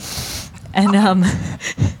day, and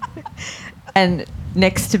and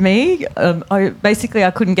next to me,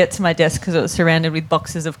 I couldn't get to my desk because it was surrounded with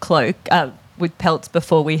boxes of with pelts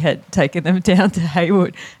before we had taken them down to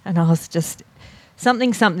Haywood, and I was just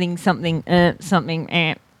something, and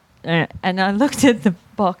I looked at the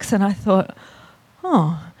box and I thought,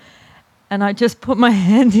 and I just put my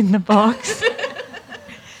hand in the box,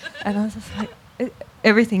 and I was just like,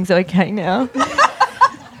 everything's okay now.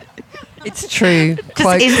 It's true.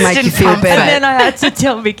 Cloaks make you feel comfort. better. And then I had to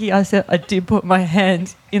tell Vicky, I said, I did put my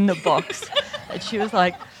hand in the box. And she was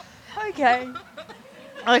like, okay.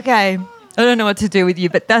 I don't know what to do with you,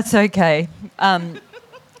 but that's okay.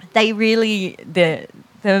 They really, they're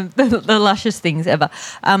the luscious things ever.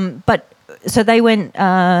 But so they went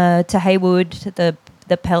to Haywood,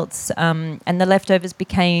 the pelts, and the leftovers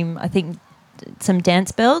became, I think, some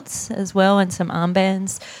dance belts as well, and some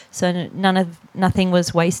armbands. So nothing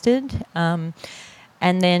was wasted.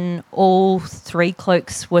 And then all 3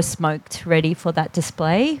 cloaks were smoked, ready for that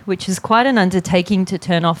display, which is quite an undertaking to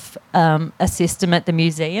turn off a system at the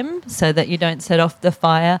museum so that you don't set off the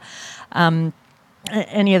fire,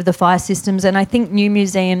 any of the fire systems. And I think new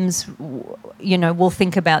museums, will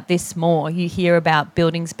think about this more. You hear about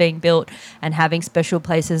buildings being built and having special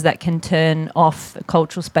places that can turn off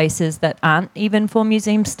cultural spaces that aren't even for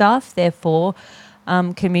museum staff, they're for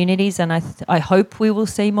communities, and I hope we will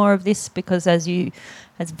see more of this, because as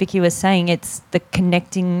Vicky was saying, it's the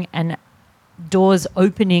connecting and doors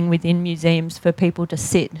opening within museums for people to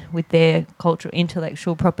sit with their cultural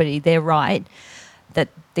intellectual property, their right, that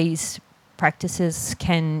these practices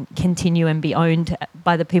can continue and be owned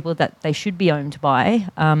by the people that they should be owned by,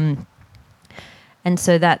 and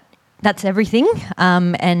so that's everything.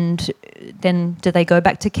 And then do they go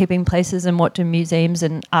back to keeping places, and what do museums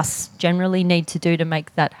and us generally need to do to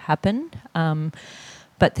make that happen?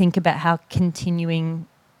 But think about how continuing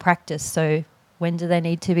practice. So when do they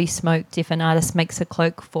need to be smoked? If an artist makes a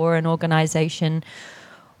cloak for an organisation,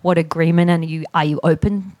 what agreement, and are you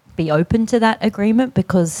open to that agreement?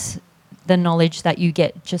 Because the knowledge that you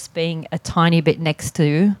get just being a tiny bit next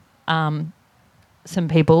to some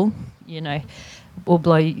people, will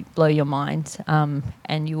blow your mind,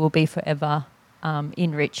 and you will be forever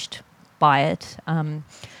enriched by it.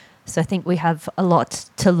 So I think we have a lot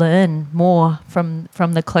to learn more from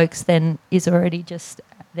the cloaks than is already just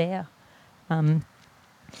there. I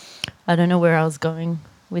don't know where I was going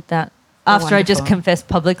with that. After I just confessed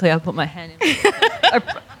publicly, I put my hand in.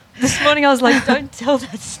 This morning I was like, don't tell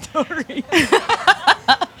that story.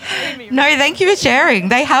 No, thank you for sharing.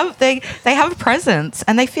 They have presence,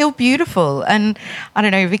 and they feel beautiful. And I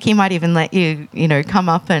don't know, Vicky might even let you, come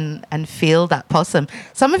up and feel that possum.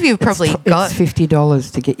 Some of you have probably got... It's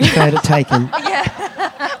 $50 to get your photo taken.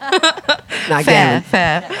 No,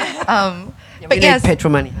 fair. We need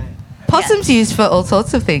petrol money. Possum's used for all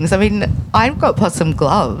sorts of things. I mean, I've got possum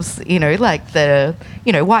gloves, like the,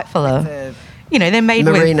 white fella. They're made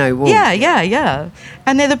with... merino wool. Yeah.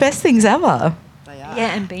 And they're the best things ever.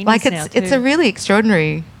 Yeah, and beanies now too. It's a really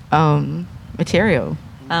extraordinary material.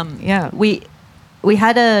 I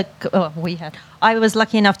was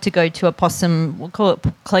lucky enough to go to a possum, we'll call it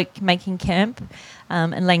cloak making camp,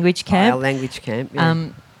 and language camp. Our language camp,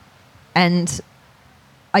 yeah. And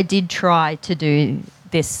I did try to do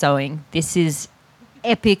this sewing. This is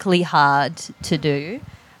epically hard to do,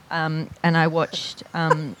 and I watched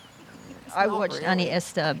Auntie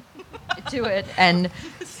Esther do it, and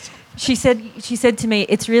she said to me,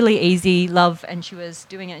 "It's really easy, love," and she was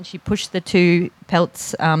doing it, and she pushed the 2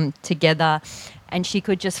 pelts together, and she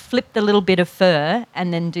could just flip the little bit of fur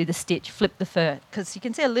and then do the stitch, flip the fur, because you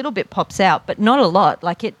can see a little bit pops out, but not a lot.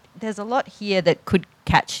 There's a lot here that could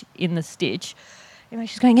catch in the stitch.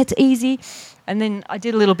 She's going, "It's easy," and then I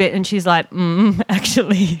did a little bit, and she's like,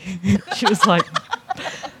 actually, she was like,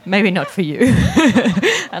 "Maybe not for you,"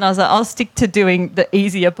 and I was like, "I'll stick to doing the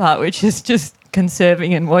easier part, which is just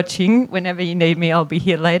conserving and watching. Whenever you need me, I'll be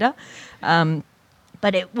here later."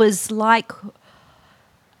 But it was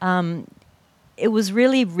it was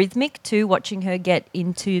really rhythmic too, watching her get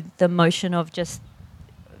into the motion of just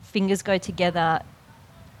fingers go together,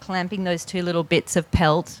 clamping those 2 little bits of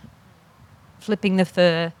pelt, flipping the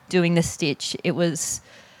fur, doing the stitch. It was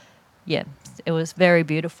very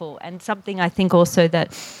beautiful, and something I think also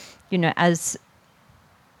that, as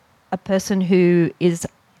a person who is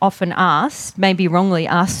often asked, maybe wrongly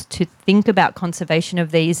asked, to think about conservation of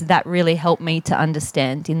these, that really helped me to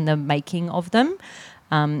understand in the making of them,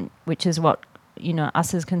 which is what,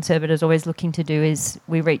 us as conservators always looking to do, is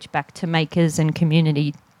we reach back to makers and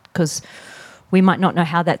community, because we might not know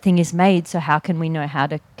how that thing is made, so how can we know how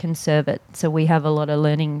to conserve it? So we have a lot of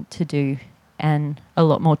learning to do and a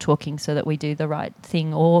lot more talking so that we do the right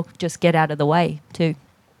thing, or just get out of the way too.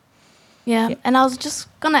 Yeah, and I was just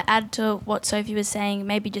going to add to what Sophie was saying,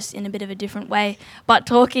 maybe just in a bit of a different way, but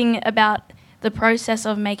talking about the process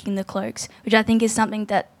of making the cloaks, which I think is something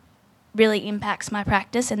that really impacts my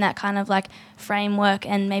practice, and that kind of framework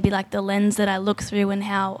and maybe the lens that I look through and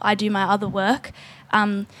how I do my other work,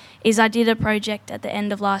 is I did a project at the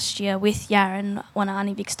end of last year with Yaren, one of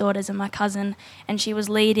Auntie Vic's daughters, and my cousin, and she was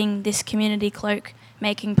leading this community cloak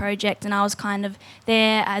making project, and I was kind of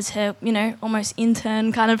there as her, almost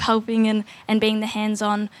intern, kind of helping and being the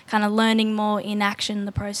hands-on, kind of learning more in action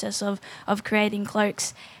the process of creating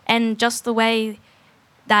cloaks. And just the way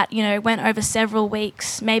that, went over several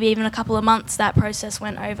weeks, maybe even a couple of months, that process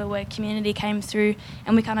went over, where community came through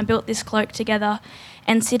and we kind of built this cloak together,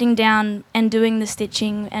 and sitting down and doing the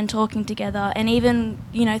stitching and talking together, and even,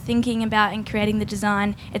 thinking about and creating the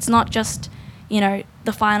design. It's not just,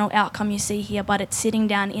 the final outcome you see here, but it's sitting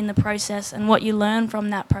down in the process and what you learn from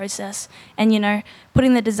that process. And,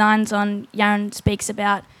 putting the designs on, Yaron speaks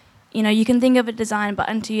about, you can think of a design, but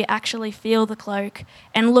until you actually feel the cloak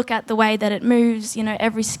and look at the way that it moves,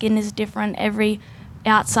 every skin is different, every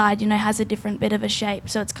outside, has a different bit of a shape.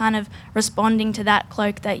 So it's kind of responding to that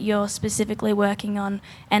cloak that you're specifically working on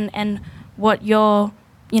and what you're,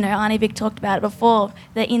 Auntie Vic talked about it before,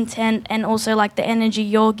 the intent and also like the energy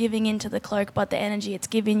you're giving into the cloak, but the energy it's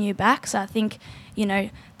giving you back. So I think,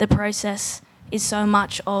 the process is so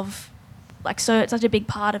much of, so it's such a big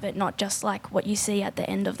part of it, not just like what you see at the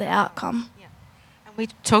end of the outcome. Yeah. And we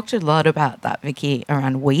talked a lot about that, Vicky,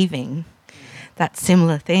 around weaving. That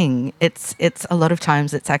similar thing. It's a lot of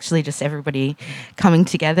times it's actually just everybody coming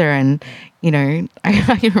together, and I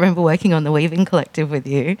remember working on the Weaving Collective with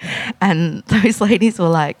you, and those ladies were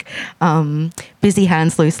like, busy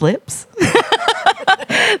hands, loose lips.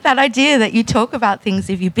 That idea that you talk about things,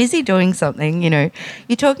 if you're busy doing something,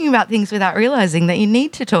 you're talking about things without realizing that you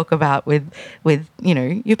need to talk about with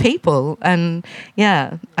your people. And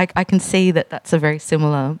yeah, I can see that that's a very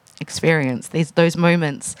similar experience. Those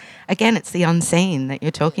moments, again, it's the unseen that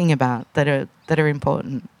you're talking about that are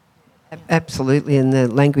important. Absolutely, and the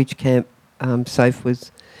language camp Soph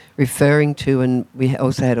was referring to, and we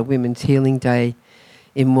also had a Women's Healing Day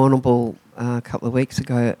in Warrnambool a couple of weeks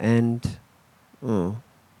ago, and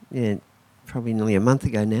probably nearly a month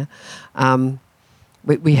ago now.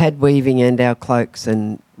 We had weaving and our cloaks,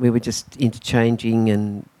 and we were just interchanging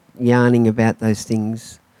and yarning about those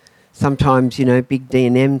things. Sometimes, big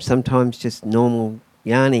D&M, sometimes just normal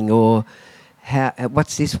yarning, or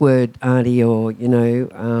what's this word, Auntie, or,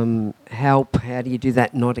 help, how do you do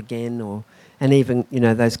that not again, and even,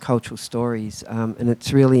 those cultural stories. And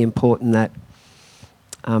it's really important, that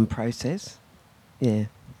process,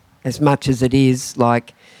 as much as it is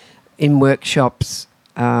like in workshops,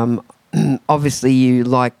 obviously you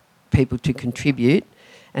like people to contribute,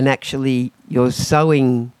 and actually your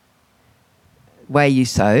sewing, way you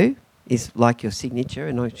sew is like your signature,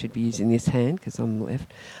 and I should be using this hand because I'm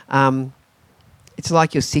left. It's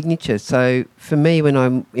like your signature. So for me, when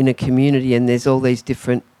I'm in a community and there's all these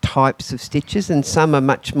different types of stitches, and some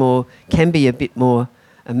are can be a bit more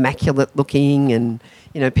immaculate looking, and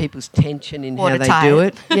people's tension in how they do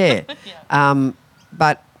it. Yeah.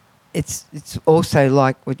 But it's also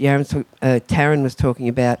like what Taryn was talking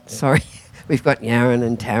about. Sorry, we've got Yaron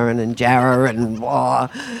and Taryn and Jarrah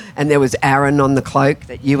and there was Aaron on the cloak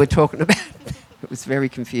that you were talking about. It was very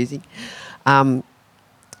confusing.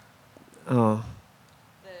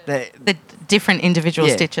 The different individual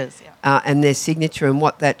stitches. Yeah. And their signature and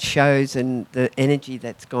what that shows, and the energy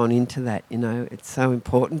that's gone into that, it's so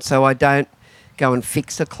important. So I don't go and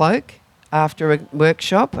fix a cloak after a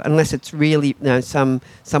workshop unless it's really,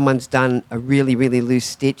 someone's done a really, really loose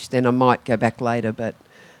stitch, then I might go back later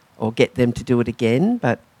or get them to do it again,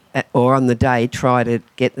 or on the day try to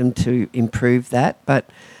get them to improve that, but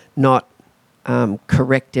not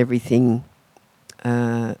correct everything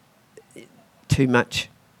too much.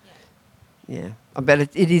 Yeah. But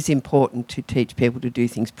it is important to teach people to do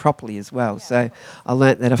things properly as well. So I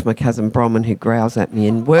learnt that off my cousin Bronwyn, who growls at me,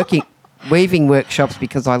 and weaving workshops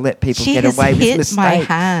because I let people get away with mistakes. She has hit my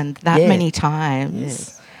hand that many times.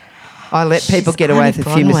 Yes. I let people get away with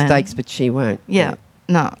a few mistakes, but she won't. Yeah.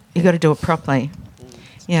 No, you got to do it properly.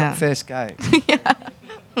 Yeah. First go. Yeah.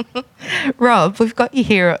 Rob, we've got you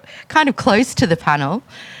here kind of close to the panel.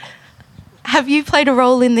 Have you played a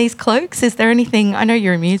role in these cloaks? Is there anything, I know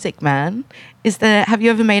you're a music man, have you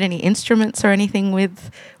ever made any instruments or anything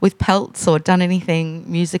with pelts, or done anything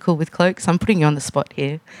musical with cloaks? I'm putting you on the spot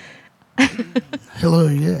here. Hello,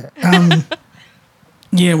 yeah.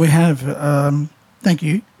 Yeah, we have. Thank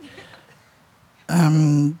you.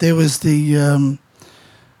 There was the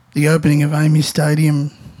opening of Amy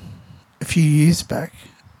Stadium a few years back,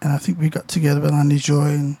 and I think we got together with Andy Joy,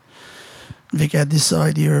 and Vic had this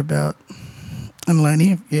idea about, and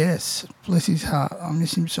Lenny, yes, bless his heart, I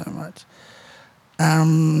miss him so much,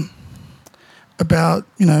 about,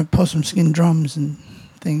 possum skin drums and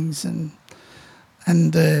things, and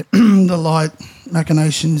the light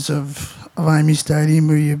machinations of Amy Stadium,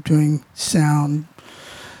 where you're doing sound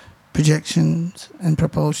projections and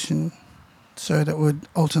propulsion, so that would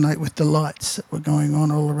alternate with the lights that were going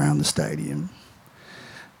on all around the stadium.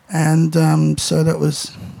 And so that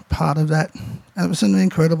was part of that. And it was an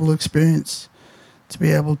incredible experience to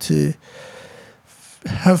be able to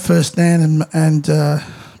have firsthand, and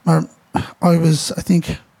I was, I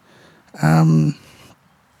think,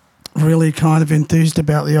 really kind of enthused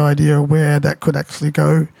about the idea of where that could actually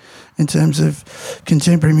go in terms of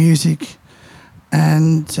contemporary music,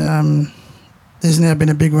 and there's now been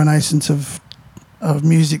a big renaissance of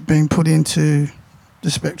music being put into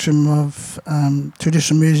the spectrum of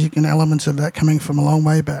traditional music and elements of that coming from a long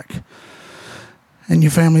way back. And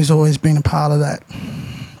your family's always been a part of that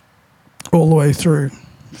all the way through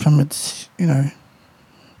from its, long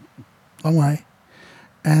way.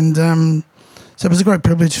 And so it was a great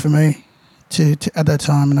privilege for me to at that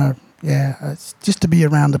time, it's just to be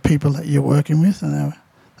around the people that you're working with, and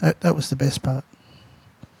that was the best part.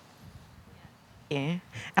 Yeah,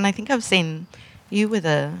 and I think I've seen you with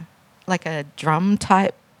a drum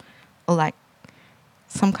type, or like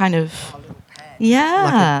some kind of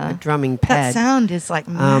yeah, like a drumming pad. That sound is like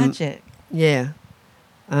magic. Yeah.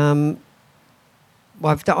 Well,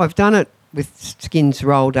 I've done it with skins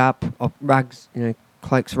rolled up, or rugs,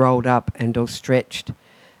 cloaks rolled up and all stretched.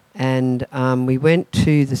 And we went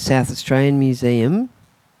to the South Australian Museum. I'm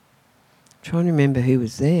trying to remember who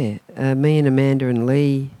was there. Me and Amanda and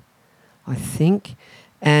Lee, I think.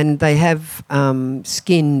 And they have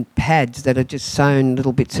skin pads that are just sewn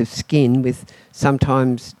little bits of skin with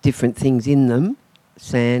sometimes different things in them,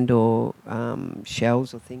 sand or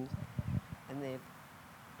shells or things. And they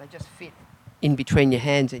just fit in between your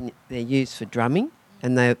hands, and they're used for drumming.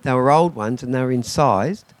 And they were old ones, and they were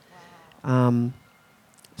incised.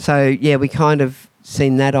 So, yeah, we kind of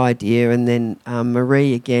seen that idea. And then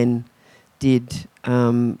Marie, again, did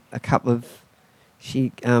a couple of...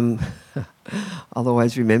 I'll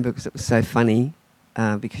always remember because it was so funny,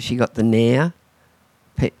 because she got the Nair.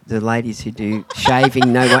 The ladies who do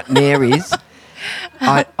shaving know what Nair is.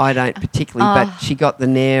 I don't particularly, but she got the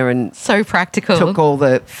Nair and so practical. Took all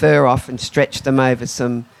the fur off and stretched them over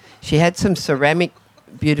some... She had some ceramic,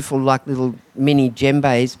 beautiful, like little mini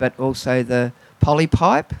djembes, but also the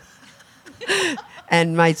polypipe,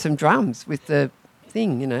 and made some drums with the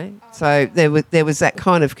thing, So there was that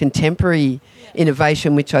kind of contemporary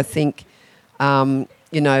innovation, which I think...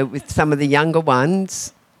 with some of the younger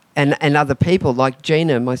ones and other people like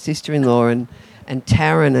Gina, my sister-in-law, and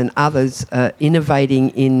Taryn and others innovating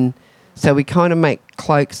in... So we kind of make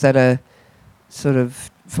cloaks that are sort of,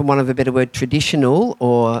 for want of a better word, traditional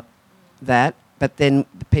or that, but then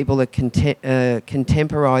people are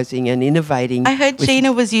contemporising and innovating. I heard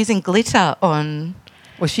Gina was using glitter on...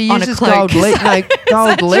 Well, she on uses a cloak. gold leaf. No,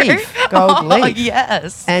 gold leaf. Gold leaf.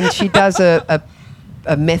 Yes. And she does a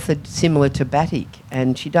method similar to batik,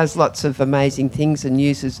 and she does lots of amazing things and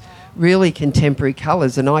uses really contemporary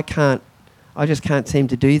colours, and I just can't seem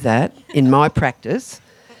to do that in my practice.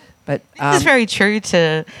 But this is very true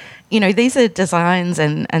to, these are designs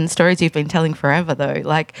and stories you've been telling forever though.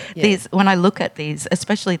 Like these, when I look at these,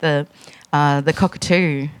 especially the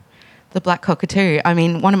cockatoo, the black cockatoo. I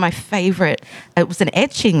mean, one of my favourite, it was an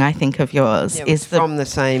etching, I think, of yours. Yeah, is from the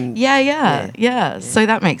same... Yeah. So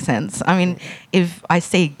that makes sense. I mean, if I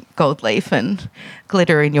see gold leaf and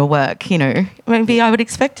glitter in your work, maybe I would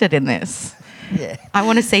expect it in this. Yeah. I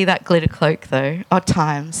want to see that glitter cloak, though. Oh,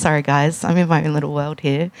 time. Sorry, guys. I'm in my own little world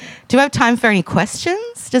here. Do you have time for any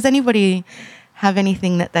questions? Does anybody have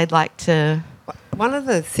anything that they'd like to... One of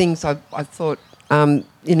the things I thought...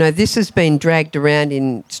 this has been dragged around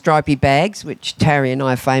in stripy bags, which Tarry and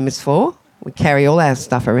I are famous for. We carry all our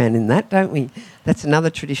stuff around in that, don't we? That's another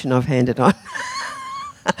tradition I've handed on.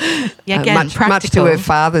 Yeah, again, much to her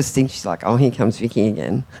father's thing. She's like, oh, here comes Vicky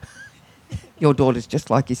again. Your daughter's just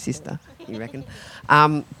like your sister, you reckon?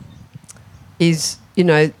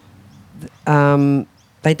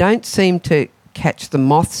 They don't seem to catch the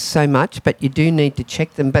moths so much, but you do need to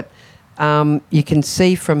check them. But you can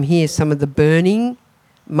see from here some of the burning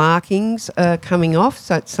markings are coming off,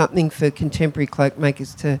 so it's something for contemporary cloak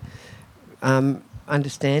makers to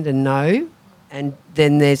understand and know. And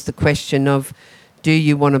then there's the question of, do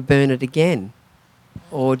you want to burn it again,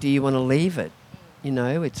 or do you want to leave it?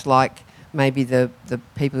 It's like maybe the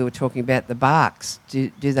people who were talking about the barks.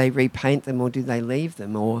 Do they repaint them, or do they leave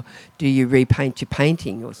them, or do you repaint your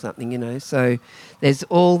painting or something? So there's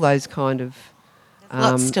all those kind of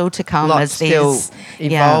lots still to come lots as still these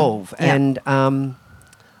evolve. Yeah. And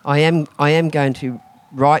I am going to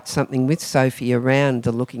write something with Sophie around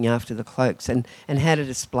the looking after the cloaks and how to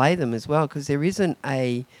display them as well, because there isn't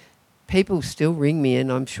a... People still ring me,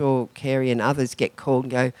 and I'm sure Carrie and others get called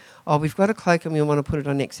and go, oh, we've got a cloak and we want to put it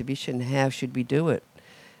on exhibition. How should we do it?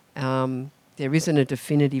 There isn't a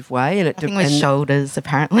definitive way. And I think with shoulders,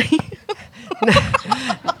 apparently.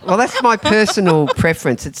 Well, that's my personal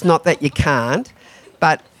preference. It's not that you can't,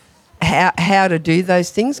 but how to do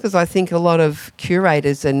those things, because I think a lot of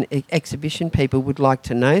curators and exhibition people would like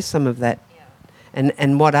to know some of that.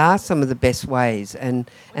 And what are some of the best ways,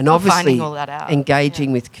 and obviously all that out.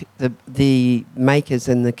 engaging with the makers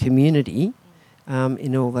and the community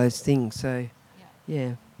in all those things. So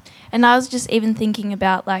Yeah. And I was just even thinking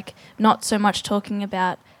about, like, not so much talking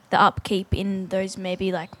about the upkeep in those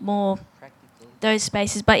maybe, like, more those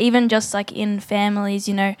spaces, but even just, like, in families,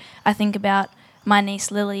 you know, I think about my niece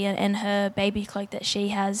Lily and her baby cloak that she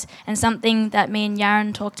has, and something that me and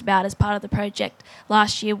Yaron talked about as part of the project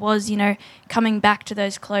last year was, you know, coming back to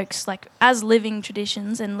those cloaks, like, as living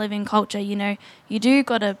traditions and living culture, you know, you do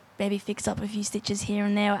got to maybe fix up a few stitches here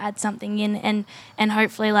and there or add something in, and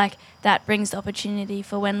hopefully, like, that brings the opportunity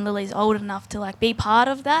for when Lily's old enough to, like, be part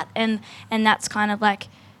of that, and that's kind of, like,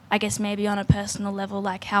 I guess maybe on a personal level,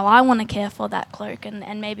 like how I want to care for that cloak,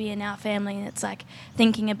 and maybe in our family, and it's like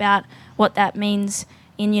thinking about what that means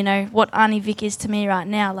in, you know, what Auntie Vic is to me right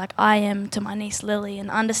now, like I am to my niece Lily,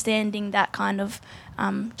 and understanding that kind of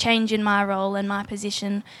change in my role and my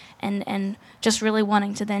position, and just really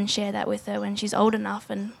wanting to then share that with her when she's old enough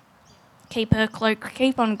and keep her cloak,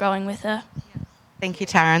 keep on growing with her. Thank you,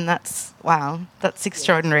 Taryn. That's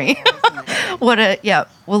extraordinary.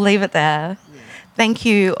 We'll leave it there. Thank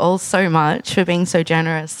you all so much for being so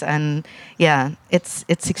generous, and it's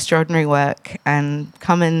extraordinary work, and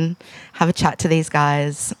come and have a chat to these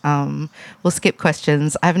guys. We'll skip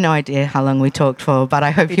questions. I have no idea how long we talked for, but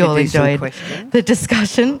I hope you all enjoyed the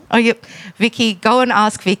discussion. Oh, yep. Vicky, go and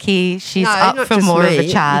ask Vicky. She's up for more of a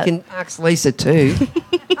chat. You can ask Lisa too.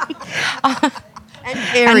 And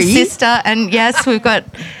Harry. sister, and yes, we've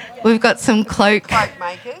got some cloak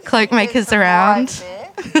makers around.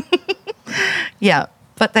 Yeah,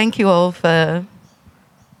 but thank you all for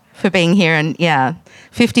being here, and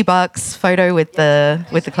 $50 photo with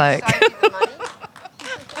the cloak.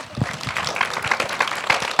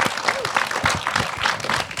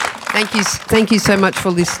 Thank you so much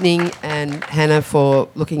for listening, and Hannah for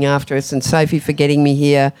looking after us, and Sophie for getting me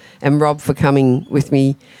here, and Rob for coming with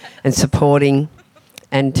me and supporting,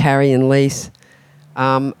 and Tarry and Lise.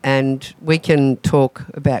 And we can talk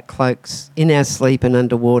about cloaks in our sleep and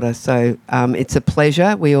underwater. So it's a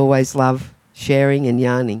pleasure. We always love sharing and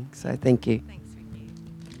yarning. So thank you. Thanks, Vicky.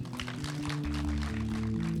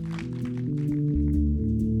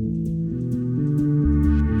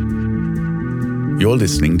 You're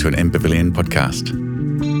listening to an MPavilion podcast.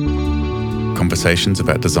 Conversations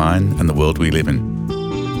about design and the world we live in.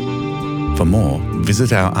 For more,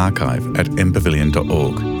 visit our archive at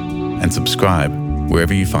mpavilion.org and subscribe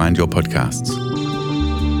wherever you find your podcasts.